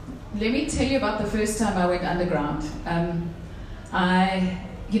 let me tell you about the first time I went underground.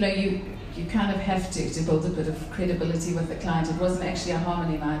 You kind of have to build a bit of credibility with the client. It wasn't actually a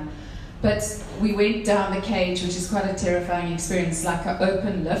Harmony mine. But we went down the cage, which is quite a terrifying experience, like an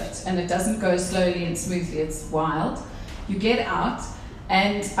open lift, and it doesn't go slowly and smoothly, it's wild. You get out,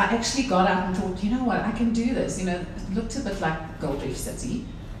 and I actually got out and thought, you know what, I can do this. It looked a bit like Gold Reef City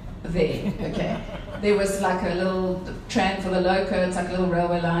there, okay? There was like a little tram for the loco, it's like a little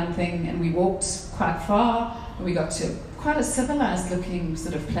railway line thing, and we walked quite far, and we got to quite a civilized looking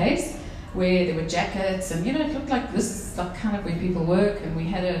sort of place where there were jackets, and it looked like this is like kind of where people work, and we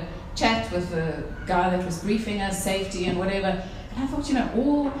had a chat with the guy that was briefing us, safety and whatever. And I thought,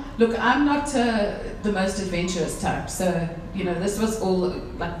 look, I'm not the most adventurous type, so, this was all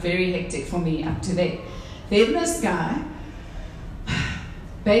like very hectic for me up to there. Then this guy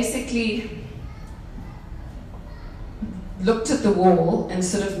basically looked at the wall and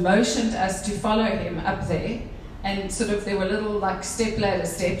sort of motioned us to follow him up there, and there were little like step ladder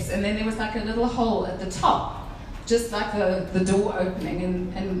steps, and then there was like a little hole at the top, just like the door opening,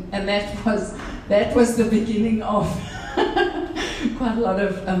 and that was the beginning of quite a lot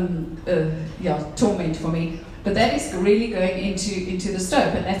of torment for me. But that is really going into the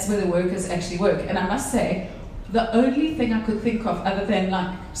stope, and that's where the workers actually work. And I must say, the only thing I could think of other than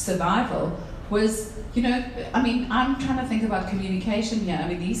like survival was, I'm trying to think about communication here. I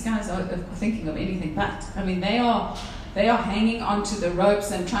mean, these guys are thinking of anything but. I mean, they are hanging onto the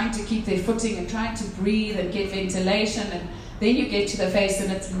ropes and trying to keep their footing and trying to breathe and get ventilation, and then you get to the face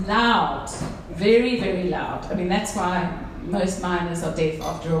and it's loud, very, very loud. I mean, that's why most miners are deaf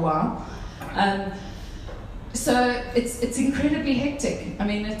after a while. So it's incredibly hectic. I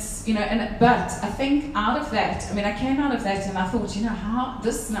mean, but I think out of that, I came out of that and I thought,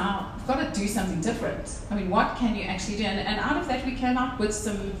 I've got to do something different. I mean, what can you actually do? And out of that we came up with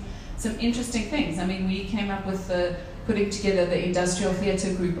some interesting things. I mean, we came up with putting together the industrial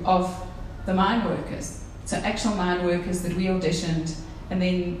theatre group of the mine workers. So actual mine workers that we auditioned, and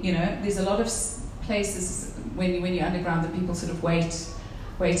then, you know, there's a lot of places when you're underground that people sort of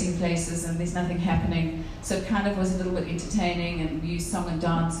waiting places and there's nothing happening. So it kind of was a little bit entertaining, and we used song and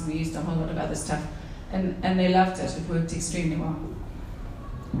dance, and we used a whole lot of other stuff. And they loved it. It worked extremely well.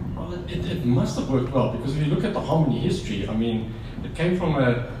 Well, it must have worked well, because if you look at the harmony history, I mean, it came from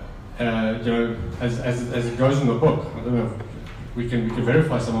a, you know, as it goes in the book, I don't know, we can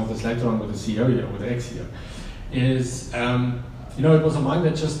verify some of this later on with the CEO here, with the ex-CEO, is, you know, it was a mine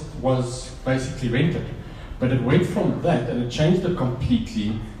that just was basically rented. But it went from that, and it changed it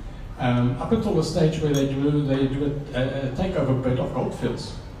completely, up until the stage where they do a takeover bid of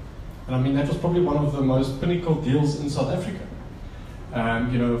goldfields. And I mean, that was probably one of the most pinnacle deals in South Africa,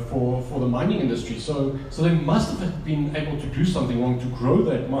 you know, for the mining industry. So they must have been able to do something wrong to grow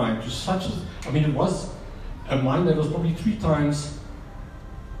that mine to such as, I mean, it was a mine that was probably 3 times,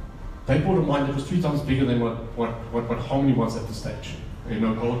 they bought a mine that was 3 times bigger than what Harmony was at the stage. You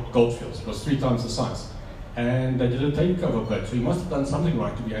know, Goldfields, it was 3 times the size. And they did a takeover bid, so he must have done something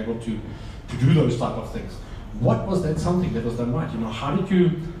right to be able to do those type of things. What was that something that was done right? You know, how did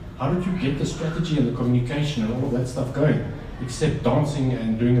you get the strategy and the communication and all of that stuff going, except dancing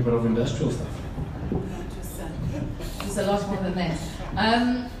and doing a bit of industrial stuff? There's a lot more than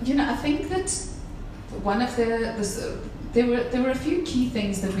that. You know, I think that one of there were a few key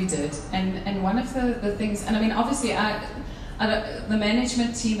things that we did, and one of the things, and I mean, obviously, the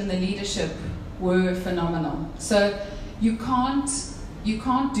management team and the leadership were phenomenal. So you can't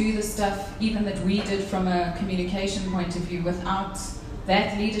do the stuff even that we did from a communication point of view without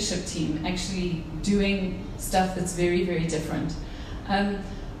that leadership team actually doing stuff that's very, very different.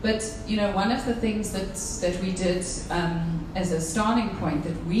 But you know, one of the things that we did as a starting point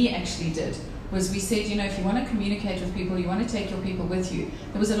that we actually did was we said, you know, if you want to communicate with people, you want to take your people with you.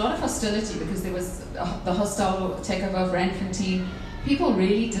 There was a lot of hostility because there was the hostile takeover of Randfontein. People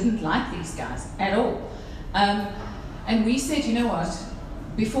really didn't like these guys at all. And we said, you know what,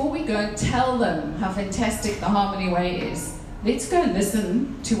 before we go and tell them how fantastic the Harmony Way is, let's go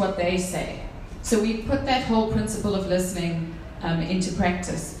listen to what they say. So we put that whole principle of listening into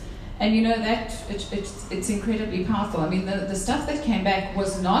practice. And you know, that it's incredibly powerful. I mean, the stuff that came back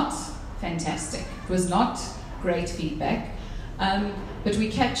was not fantastic. It was not great feedback. But we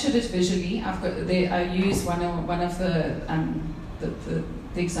captured it visually. I use one of the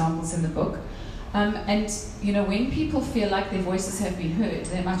examples in the book. And you know, when people feel like their voices have been heard,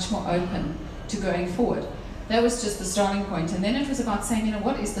 they're much more open to going forward. That was just the starting point. And then it was about saying, you know,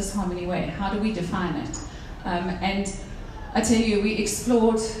 what is this Harmony Way? How do we define it? And I tell you, we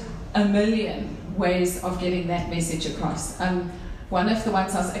explored a million ways of getting that message across. One of the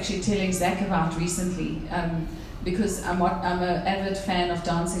ones I was actually telling Zach about recently, because I'm an avid fan of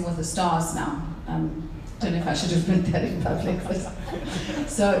Dancing with the Stars now. Don't know if I should have put that in public.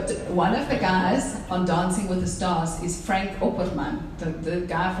 So one of the guys on Dancing with the Stars is Frank Opperman, the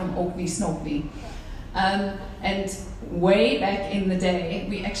guy from Orkney Snorkney. And way back in the day,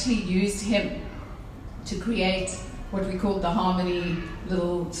 we actually used him to create what we called the Harmony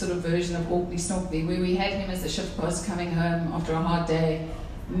little sort of version of Orkney Snorkney, where we had him as a shift boss coming home after a hard day,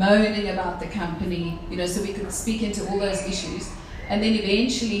 moaning about the company, you know, so we could speak into all those issues. And then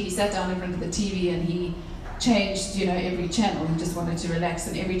eventually he sat down in front of the TV and he changed, you know, every channel. He just wanted to relax,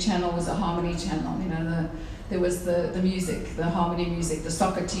 and every channel was a Harmony channel. You know, there was the music, the Harmony music, the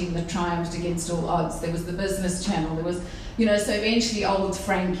soccer team that triumphed against all odds. There was the business channel. There was, you know, so eventually old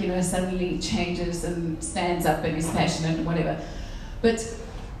Frank, you know, suddenly changes and stands up and is passionate and whatever. But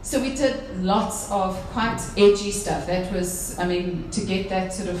so we did lots of quite edgy stuff. That was, I mean, to get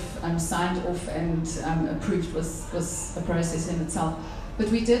that sort of signed off and approved was a process in itself. But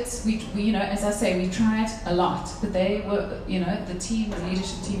we you know, as I say, we tried a lot. But they were, you know, the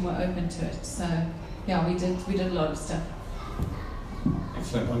leadership team were open to it. So yeah, we did a lot of stuff.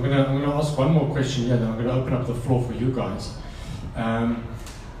 Excellent. I'm gonna ask one more question here, then I'm gonna open up the floor for you guys.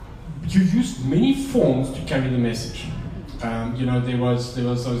 You used many forms to carry the message. You know, there was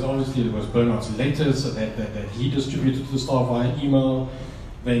obviously Bernard's letters that he distributed to the staff via email.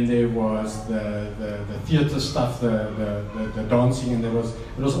 Then there was the theatre stuff, the dancing, and it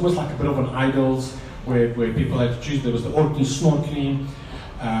was almost like a bit of an idols where people had to choose. There was the Orkney Snorkney,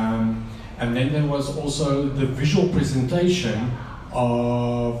 and then there was also the visual presentation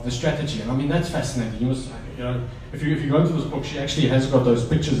of the strategy. And I mean, that's fascinating. You know, if you go into this book, she actually has got those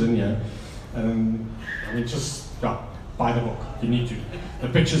pictures in here. I mean, just buy the book. You need to. The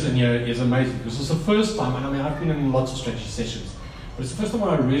pictures in here is amazing. This is the first time, and I mean, I've been in lots of strategy sessions, but it's the first time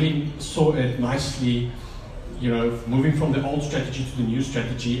I really saw it nicely, you know, moving from the old strategy to the new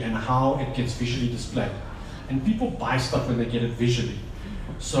strategy and how it gets visually displayed. And people buy stuff when they get it visually.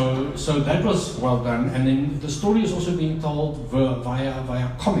 So that was well done. And then the story is also being told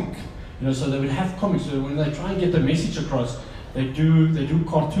via comic. So they would have comics. So when they try and get the message across, they do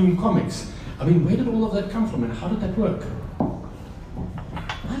cartoon comics. I mean, where did all of that come from, and how did that work?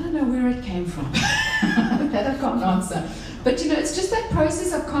 I don't know where it came from. That I can't answer. But it's just that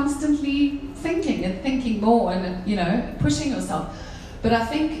process of constantly thinking and thinking more and pushing yourself. But I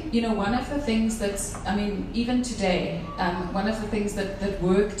think one of the things that's, even today, one of the things that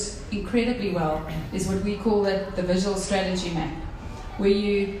worked incredibly well is what we call the visual strategy map, where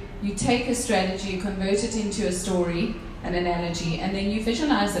you take a strategy, you convert it into a story, an analogy, and then you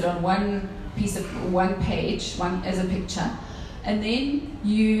visualize it on one page, as a picture, and then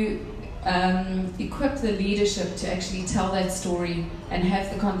you equip the leadership to actually tell that story and have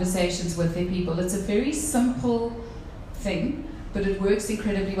the conversations with their people. It's a very simple thing, but it works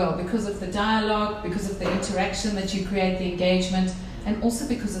incredibly well because of the dialogue, because of the interaction that you create, the engagement, and also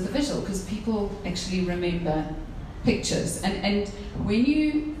because of the visual, because people actually remember pictures. And when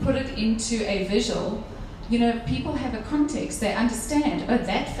you put it into a visual, people have a context. They understand, oh,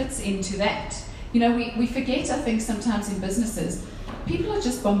 that fits into that. We forget, I think, sometimes in businesses, people are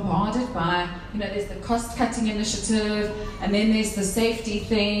just bombarded by, there's the cost-cutting initiative, and then there's the safety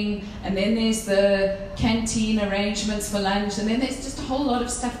thing, and then there's the canteen arrangements for lunch, and then there's just a whole lot of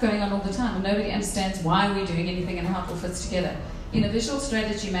stuff going on all the time, and nobody understands why we're doing anything and how it all fits together. In a visual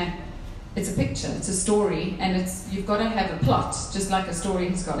strategy map, it's a picture, it's a story, and you've got to have a plot, just like a story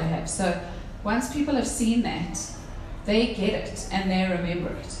has got to have. So once people have seen that, they get it, and they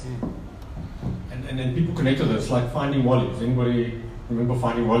remember it. And then people connect to this, like Finding Wally. Does anybody remember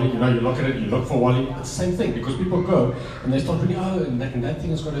Finding Wally? You look at it, you look for Wally. It's the same thing, because people go and they start reading, and that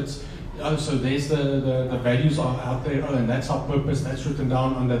thing has got its, so there's the values are out there, and that's our purpose, that's written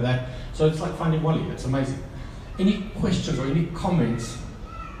down under that. So it's like Finding Wally. It's amazing. Any questions or any comments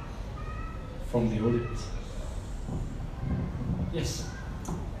from the audience? Yes?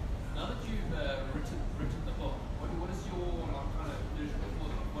 Now that you've written the book, what is your kind of vision for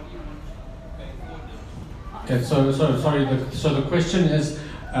it? What do you want going forward? Okay, sorry. So the question is,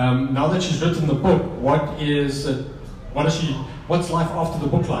 now that she's written the book, what's life after the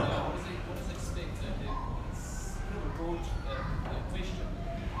book like? What does it expect? It's kind of a broad question,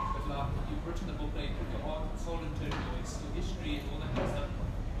 but like you've written the book, you put your heart and soul into it, your history and all that kind of stuff.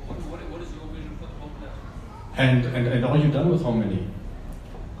 What is your vision for the book now? And are you done with Harmony?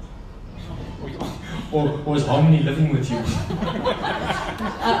 Or is Harmony living with you?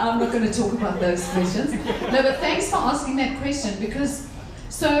 I'm not going to talk about those questions. No, but thanks for asking that question, because,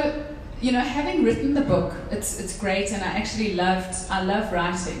 having written the book, it's great, and I love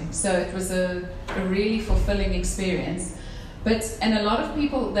writing, so it was a really fulfilling experience. And a lot of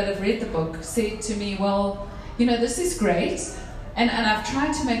people that have read the book said to me, well, this is great, and I've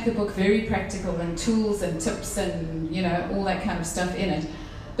tried to make the book very practical, and tools and tips and, all that kind of stuff in it.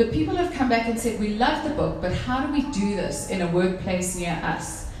 But people have come back and said, we love the book, but how do we do this in a workplace near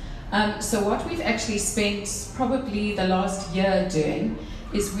us? So what we've actually spent probably the last year doing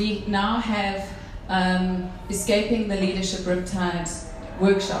is we now have Escaping the Leadership Riptide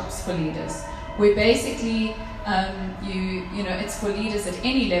workshops for leaders, where basically it's for leaders at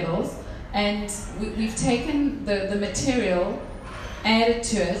any levels, and we've taken the material, added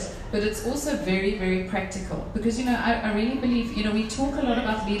to it, but it's also very, very practical, because I really believe we talk a lot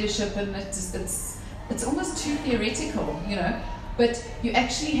about leadership, and it's almost too theoretical, but you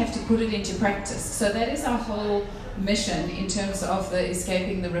actually have to put it into practice. So that is our whole mission in terms of the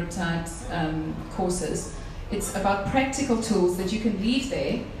Escaping the Riptide courses. It's about practical tools that you can leave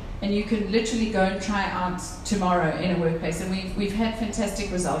there and you can literally go and try out tomorrow in a workplace, and we've had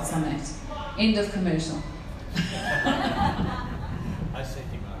fantastic results on that. End of commercial. I say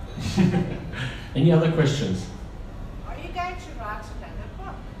Any other questions? Are you going to write another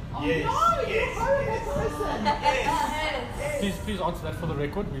book? Oh Yes, no, you're yes, a horrible yes. person. Please answer that for the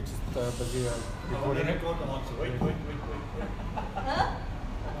record. We're just busy recording it. Wait.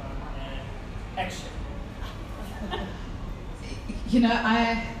 Action.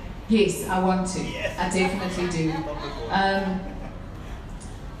 Yes, I want to. Yes. I definitely do.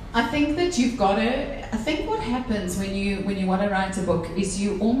 I think that you've got to. I think what happens when you want to write a book is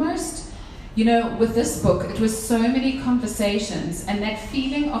you almost, with this book, it was so many conversations, and that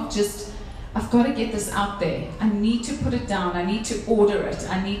feeling of just, I've got to get this out there. I need to put it down. I need to order it.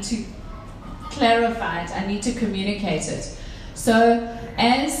 I need to clarify it. I need to communicate it. So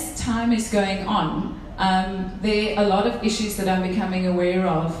as time is going on, there are a lot of issues that I'm becoming aware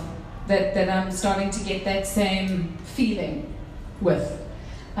of that I'm starting to get that same feeling with.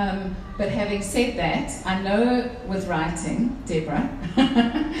 But having said that, I know with writing, Deborah,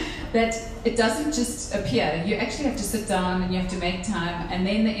 that it doesn't just appear. You actually have to sit down and you have to make time, and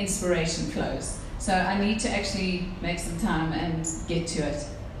then the inspiration flows. So I need to actually make some time and get to it.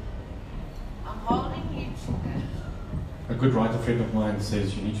 I'm holding you to that. A good writer friend of mine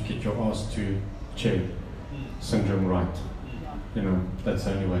says you need to get your ass to chair syndrome right. You know, that's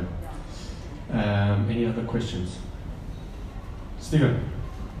the only way. Any other questions? Stephen?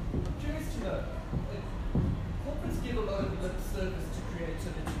 Curious to know, corporates give a lot of lip service to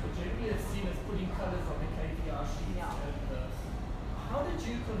creativity, but generally it's seen as putting colours on the KPI sheet. Yeah. And, how did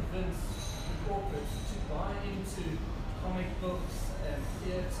you convince the corporates to buy into comic books and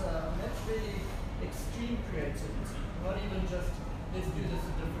theatre? And that's really extreme creativity, not even just let's do this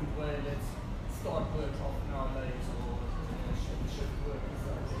a different way, let's start work half an hour late or shift work and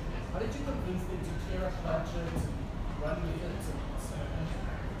so on. How did you convince them to clear up budgets and run with it and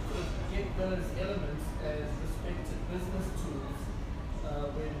sort of get those elements as respected business tools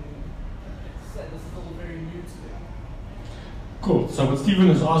when, say, this is all very new to them? Cool. So what Stephen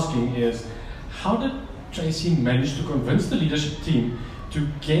is asking is, how did Tracey manage to convince the leadership team to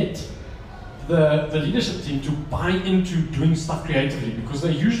get the leadership team to buy into doing stuff creatively? Because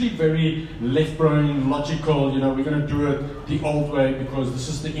they're usually very left-brain, logical, you know, we're going to do it the old way because this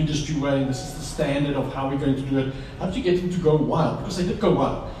is the industry way, this is the standard of how we're going to do it. How did you get them to go wild? Because they did go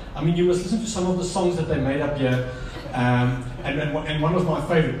wild. I mean, you must listen to some of the songs that they made up here, and one of my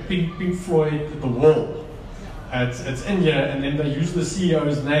favorite, Pink Floyd, The Wall. It's in here, and then they use the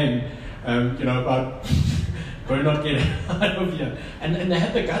CEO's name, you know, about Bernard get out of here. And they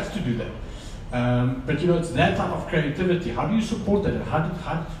had the guts to do that. But you know, it's that type of creativity. How do you support that?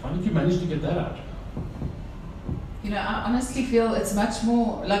 How did you manage to get that out? You know, I honestly feel it's much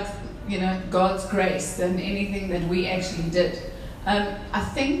more like, you know, God's grace than anything that we actually did. I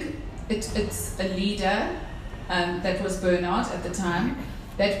think it's a leader that was Bernard at the time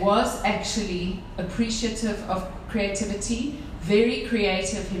that was actually appreciative of creativity, very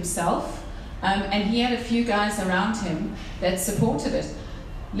creative himself, and he had a few guys around him that supported it.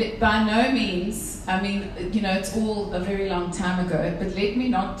 By no means, I mean, you know, it's all a very long time ago, but let me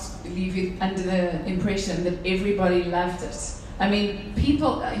not leave you under the impression that everybody loved it. I mean,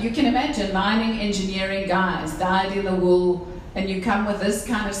 people, you can imagine mining, engineering guys, dyed in the wool, and you come with this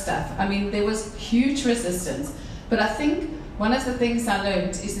kind of stuff. I mean, there was huge resistance. But I think one of the things I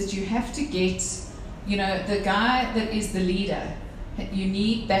learned is that you have to get, you know, the guy that is the leader, you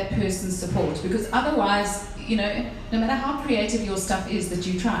need that person's support, because otherwise, you know, no matter how creative your stuff is that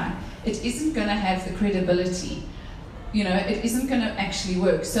you try, it isn't going to have the credibility. You know, it isn't going to actually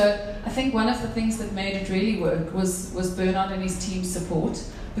work. So I think one of the things that made it really work was Bernard and his team's support,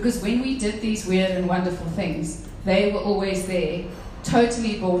 because when we did these weird and wonderful things, they were always there,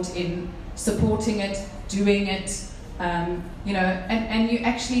 totally bought in, supporting it, doing it, you know, and you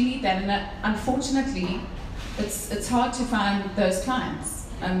actually need that. And unfortunately, it's hard to find those clients.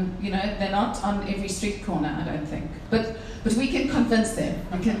 You know, they're not on every street corner, I don't think. But we can convince them.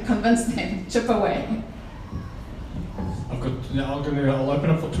 We can convince them. Chip away. I'll open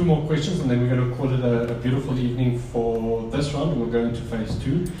up for 2 more questions, and then we're going to call it a beautiful evening for this round, and we'll go into phase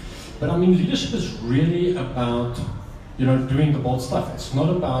 2. But I mean, leadership is really about, you know, doing the bold stuff. It's not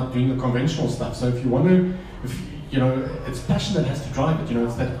about doing the conventional stuff. So if you want to, you know, it's passion that has to drive it. You know,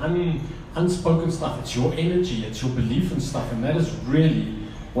 it's that unspoken stuff. It's your energy. It's your belief in stuff, and that is really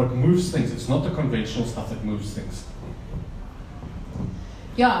what moves things. It's not the conventional stuff that moves things.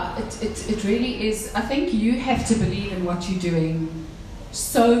 Yeah, it really is. I think you have to believe in what you're doing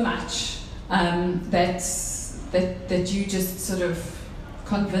so much that you just sort of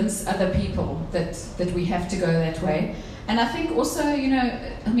convince other people that we have to go that way. And I think also, you know,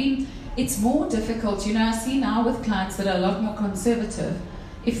 I mean, it's more difficult. You know, I see now with clients that are a lot more conservative,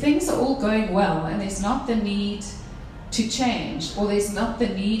 if things are all going well and there's not the need to change, or there's not the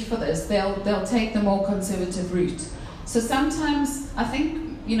need for this, they'll take the more conservative route. So sometimes I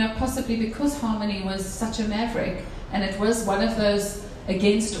think, you know, possibly because Harmony was such a maverick, and it was one of those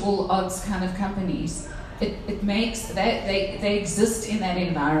against all odds kind of companies, it makes that they exist in that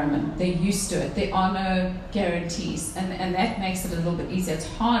environment. They're used to it. There are no guarantees, and that makes it a little bit easier. It's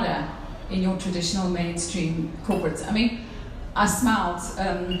harder in your traditional mainstream corporates. I mean, I smiled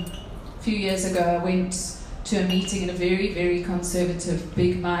a few years ago. I went to a meeting in a very, very conservative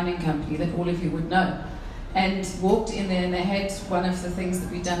big mining company that all of you would know, and walked in there, and they had one of the things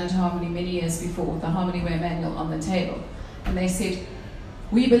that we'd done at Harmony many years before, the Harmony Way manual, on the table, and they said,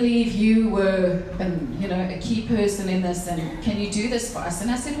 "We believe you were, you know, a key person in this, and can you do this for us?"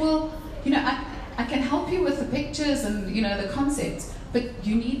 And I said, "Well, you know, I can help you with the pictures and, you know, the concepts, but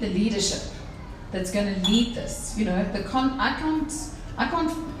you need the leadership that's going to lead this. You know, I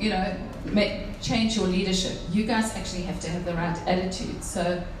can't, you know, change your leadership. You guys actually have to have the right attitude.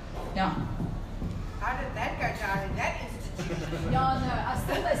 So, yeah. How did that go down in that institution? Yeah,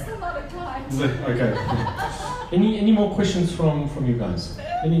 no, they're still not a client. Okay. Any more questions from you guys?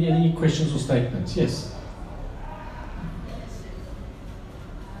 Any questions or statements? Yes.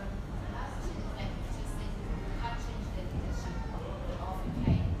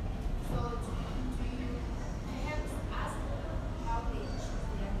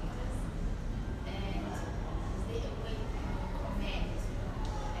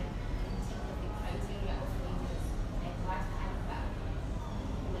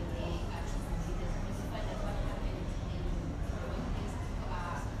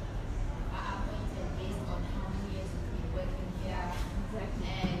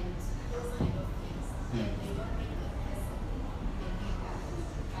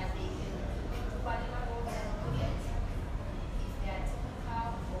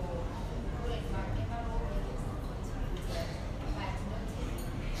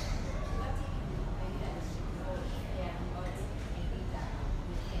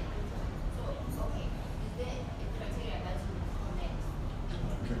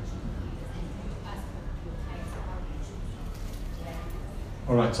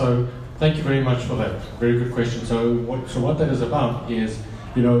 All right, so thank you very much for that. Very good question. So what that is about is,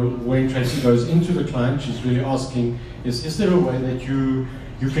 you know, when Tracey goes into the client, she's really asking, is there a way that you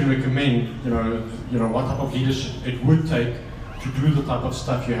can recommend, you know, what type of leadership it would take to do the type of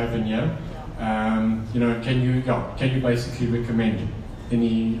stuff you have in here? You know, can you basically recommend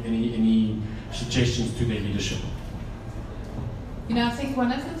any suggestions to their leadership? You know, I think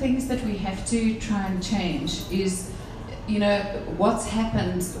one of the things that we have to try and change is, you know, what's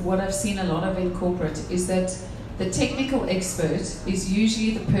happened, what I've seen a lot of in corporate is that the technical expert is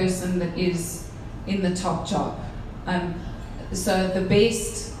usually the person that is in the top job. So the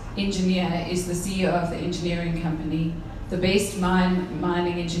best engineer is the CEO of the engineering company. The best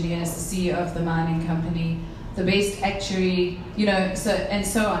mining engineer is the CEO of the mining company. The best actuary, you know, and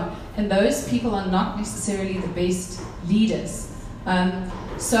so on. And those people are not necessarily the best leaders.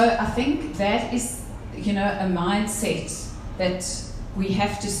 So I think that is, you know, a mindset that we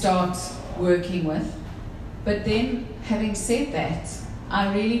have to start working with. But then, having said that,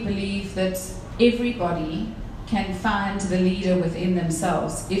 I really believe that everybody can find the leader within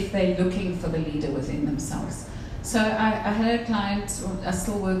themselves if they're looking for the leader within themselves. So I had a client, I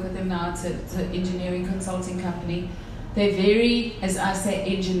still work with them now, it's an engineering consulting company. They're very, as I say,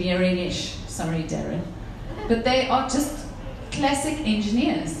 engineering-ish, sorry Darren, but they are just classic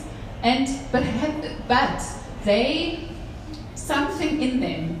engineers. But they, something in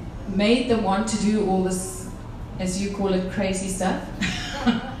them made them want to do all this, as you call it, crazy stuff,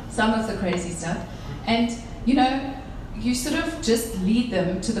 some of the crazy stuff. And, you know, you sort of just lead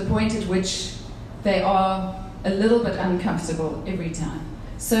them to the point at which they are a little bit uncomfortable every time.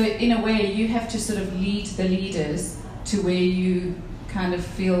 So in a way, you have to sort of lead the leaders to where you kind of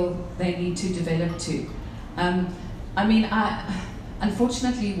feel they need to develop to. I mean,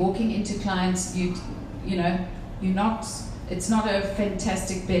 unfortunately, walking into clients, you know, it's not a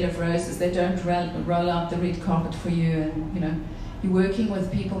fantastic bed of roses. They don't roll out the red carpet for you, and, you know, you're working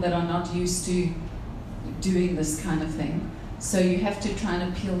with people that are not used to doing this kind of thing. So you have to try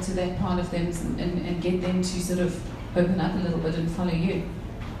and appeal to that part of them and get them to sort of open up a little bit and follow you.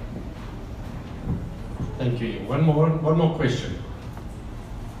 Thank you. One more question.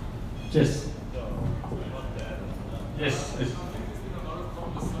 Yes. Yes. Yes.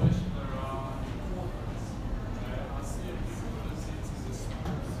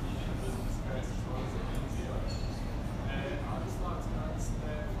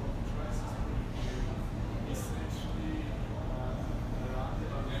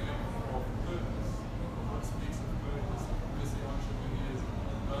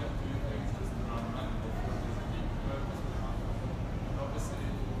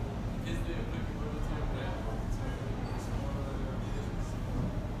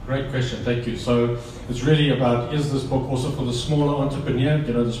 Great question, thank you. So it's really about, is this book also for the smaller entrepreneur,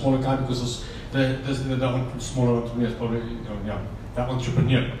 you know, the smaller guy, because the smaller entrepreneur is probably, you know, yeah, the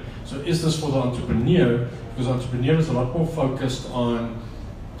entrepreneur. So is this for the entrepreneur? Because entrepreneur is a lot more focused on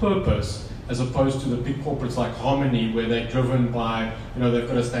purpose as opposed to the big corporates like Harmony, where they're driven by, you know, they've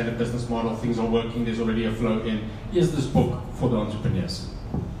got a standard business model, things are working, there's already a flow in. Is this book for the entrepreneurs?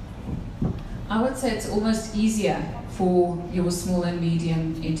 I would say it's almost easier for your small and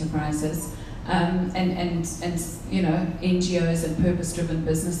medium enterprises. and you know, NGOs and purpose-driven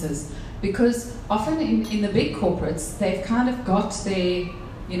businesses. Because often in the big corporates, they've kind of got their,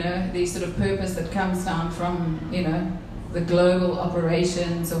 you know, their sort of purpose that comes down from, you know, the global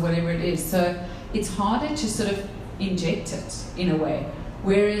operations or whatever it is. So it's harder to sort of inject it in a way.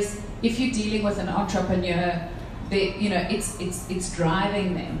 Whereas if you're dealing with an entrepreneur, you know, it's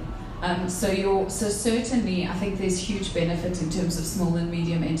driving them. So certainly, I think there's huge benefit in terms of small and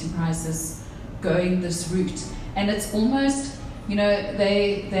medium enterprises going this route. And it's almost, you know,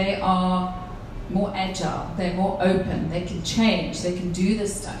 they are more agile, they're more open, they can change, they can do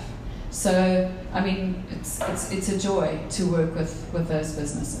this stuff. So, I mean, it's a joy to work with those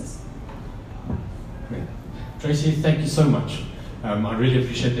businesses. Great. Tracey, thank you so much. I really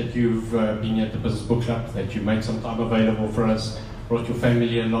appreciate that you've been at the Business Book Club, that you made some time available for us, brought your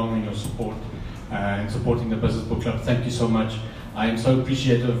family along in your support and supporting the Business Book Club. Thank you so much. I am so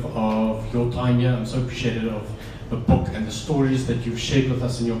appreciative of your time here. I'm so appreciative of the book and the stories that you've shared with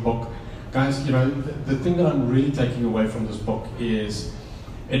us in your book. Guys, you know, the thing that I'm really taking away from this book is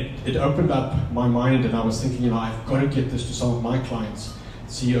it opened up my mind, and I was thinking, you know, I've got to get this to some of my clients,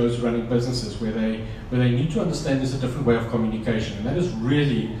 CEOs running businesses, where they need to understand there's a different way of communication. And that is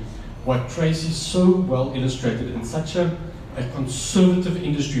really what Tracey so well illustrated in such a conservative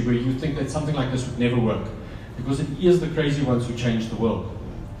industry where you think that something like this would never work, because it is the crazy ones who change the world.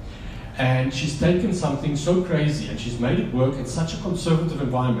 And she's taken something so crazy and she's made it work in such a conservative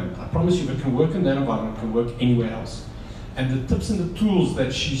environment. I promise you, if it can work in that environment, it can work anywhere else. And the tips and the tools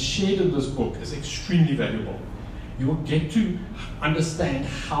that she shared in this book is extremely valuable. You will get to understand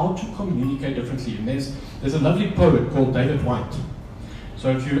how to communicate differently. And there's a lovely poet called David White.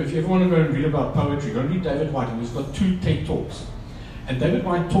 So if you ever want to go and read about poetry, go and read David White, and he's got 2 TED Talks. And David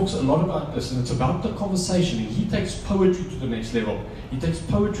White talks a lot about this, and it's about the conversation. And he takes poetry to the next level. He takes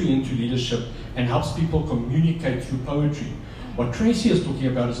poetry into leadership and helps people communicate through poetry. What Tracey is talking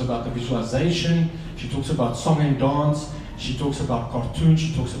about is about the visualization. She talks about song and dance. She talks about cartoons.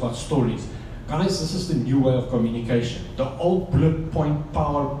 She talks about stories. Guys, this is the new way of communication. The old bullet point,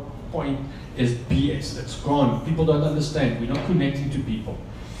 PowerPoint is BS. It's gone. People don't understand. We're not connecting to people.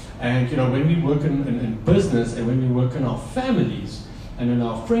 And you know, when we work in business and when we work in our families and in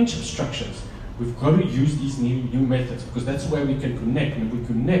our friendship structures, we've got to use these new methods, because that's where we can connect. And if we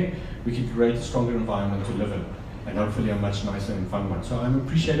connect, we can create a stronger environment to live in, and hopefully a much nicer and fun one. So I'm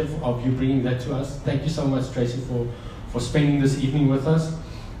appreciative of you bringing that to us. Thank you so much, Tracey, for spending this evening with us.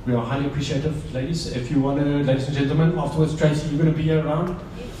 We are highly appreciative. Ladies, if you want to, ladies and gentlemen, afterwards, Tracey, you're going to be here around.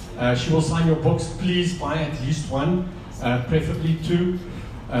 She will sign your books. Please buy at least one, preferably 2.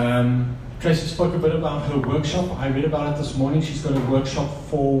 Tracey spoke a bit about her workshop. I read about it this morning. She's got a workshop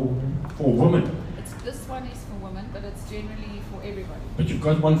for women. This one is for women, but it's generally for everybody. But you've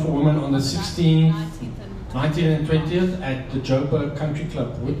got one for women on the 16th, 19th and 20th at the Joburg Country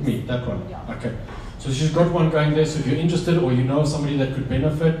Club with me, that one. Yeah. Okay. So she's got one going there, so if you're interested or you know somebody that could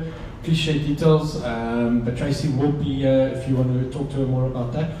benefit, please share details. But Tracey will be here if you want to talk to her more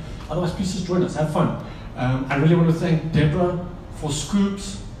about that. Otherwise, please just join us, have fun. I really want to thank Deborah for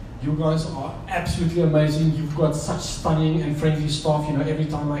Scoops. You guys are absolutely amazing. You've got such stunning and friendly staff. You know, every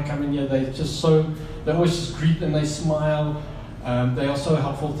time I come in here, they always just greet and they smile. They are so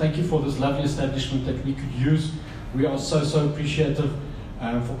helpful. Thank you for this lovely establishment that we could use. We are so appreciative.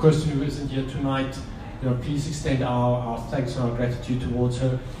 For Kirsten, who isn't here tonight, you know, please extend our thanks and our gratitude towards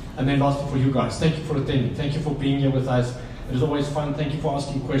her. And then lastly, for you guys, thank you for attending. Thank you for being here with us. It is always fun. Thank you for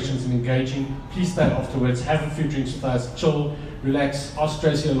asking questions and engaging. Please stay afterwards, have a few drinks with us, chill, relax, ask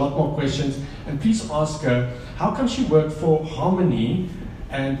Tracey a lot more questions, and please ask her, how come she worked for Harmony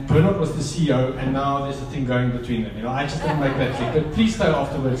and Bernard was the CEO, and now there's a thing going between them? You know, I just didn't make that click. But please stay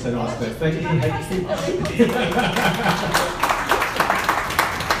afterwards and ask her. Thank you.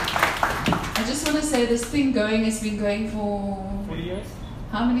 I just want to say this thing has been going for 40 years.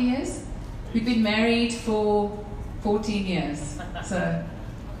 How many years? We've been married for 14 years. So,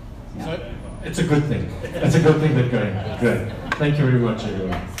 yeah. So it's a good thing. It's a good thing that's going. Good. Thank you very much,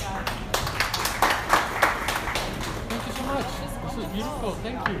 everyone. Thank you so much. This was beautiful.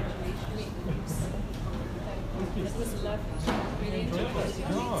 Thank you. It was lovely. Really enjoyed it. Yeah.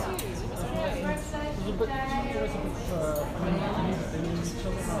 It was a bit,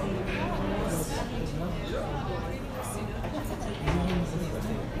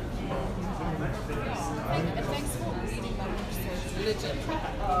 Thanks for reading my book. It's legit.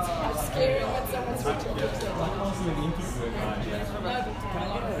 It's scary when someone's reading your book.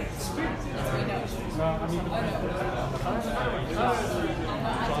 No, I mean,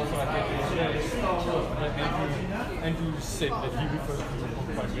 Andrew said that he refers to the book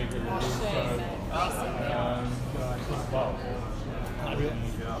quite regularly. So, I thought, wow, I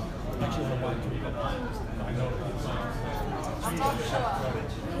actually don't want to read it. I know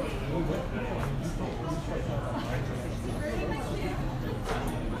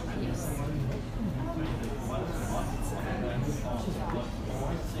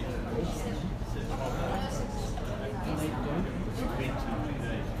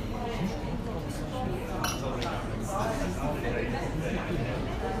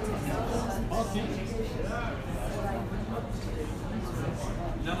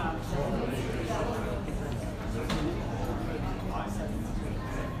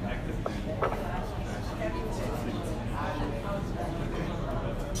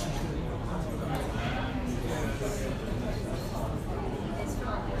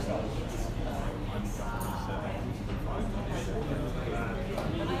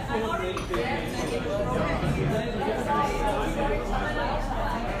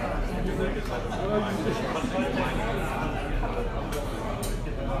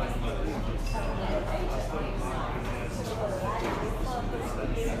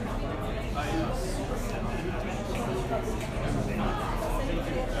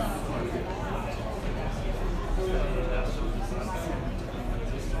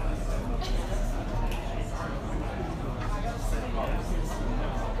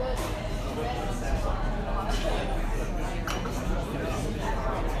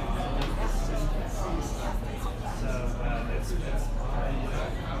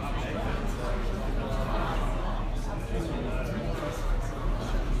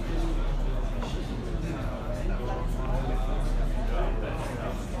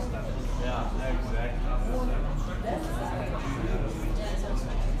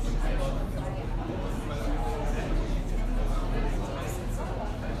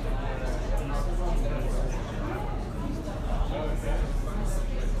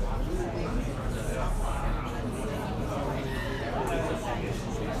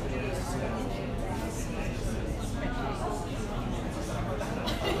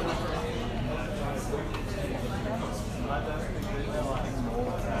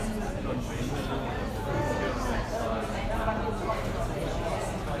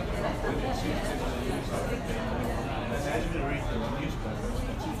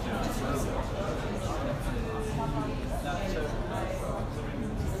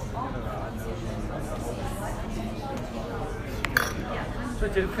So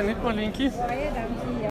jy het geniet maar Lientjie? Baie dankie, ja.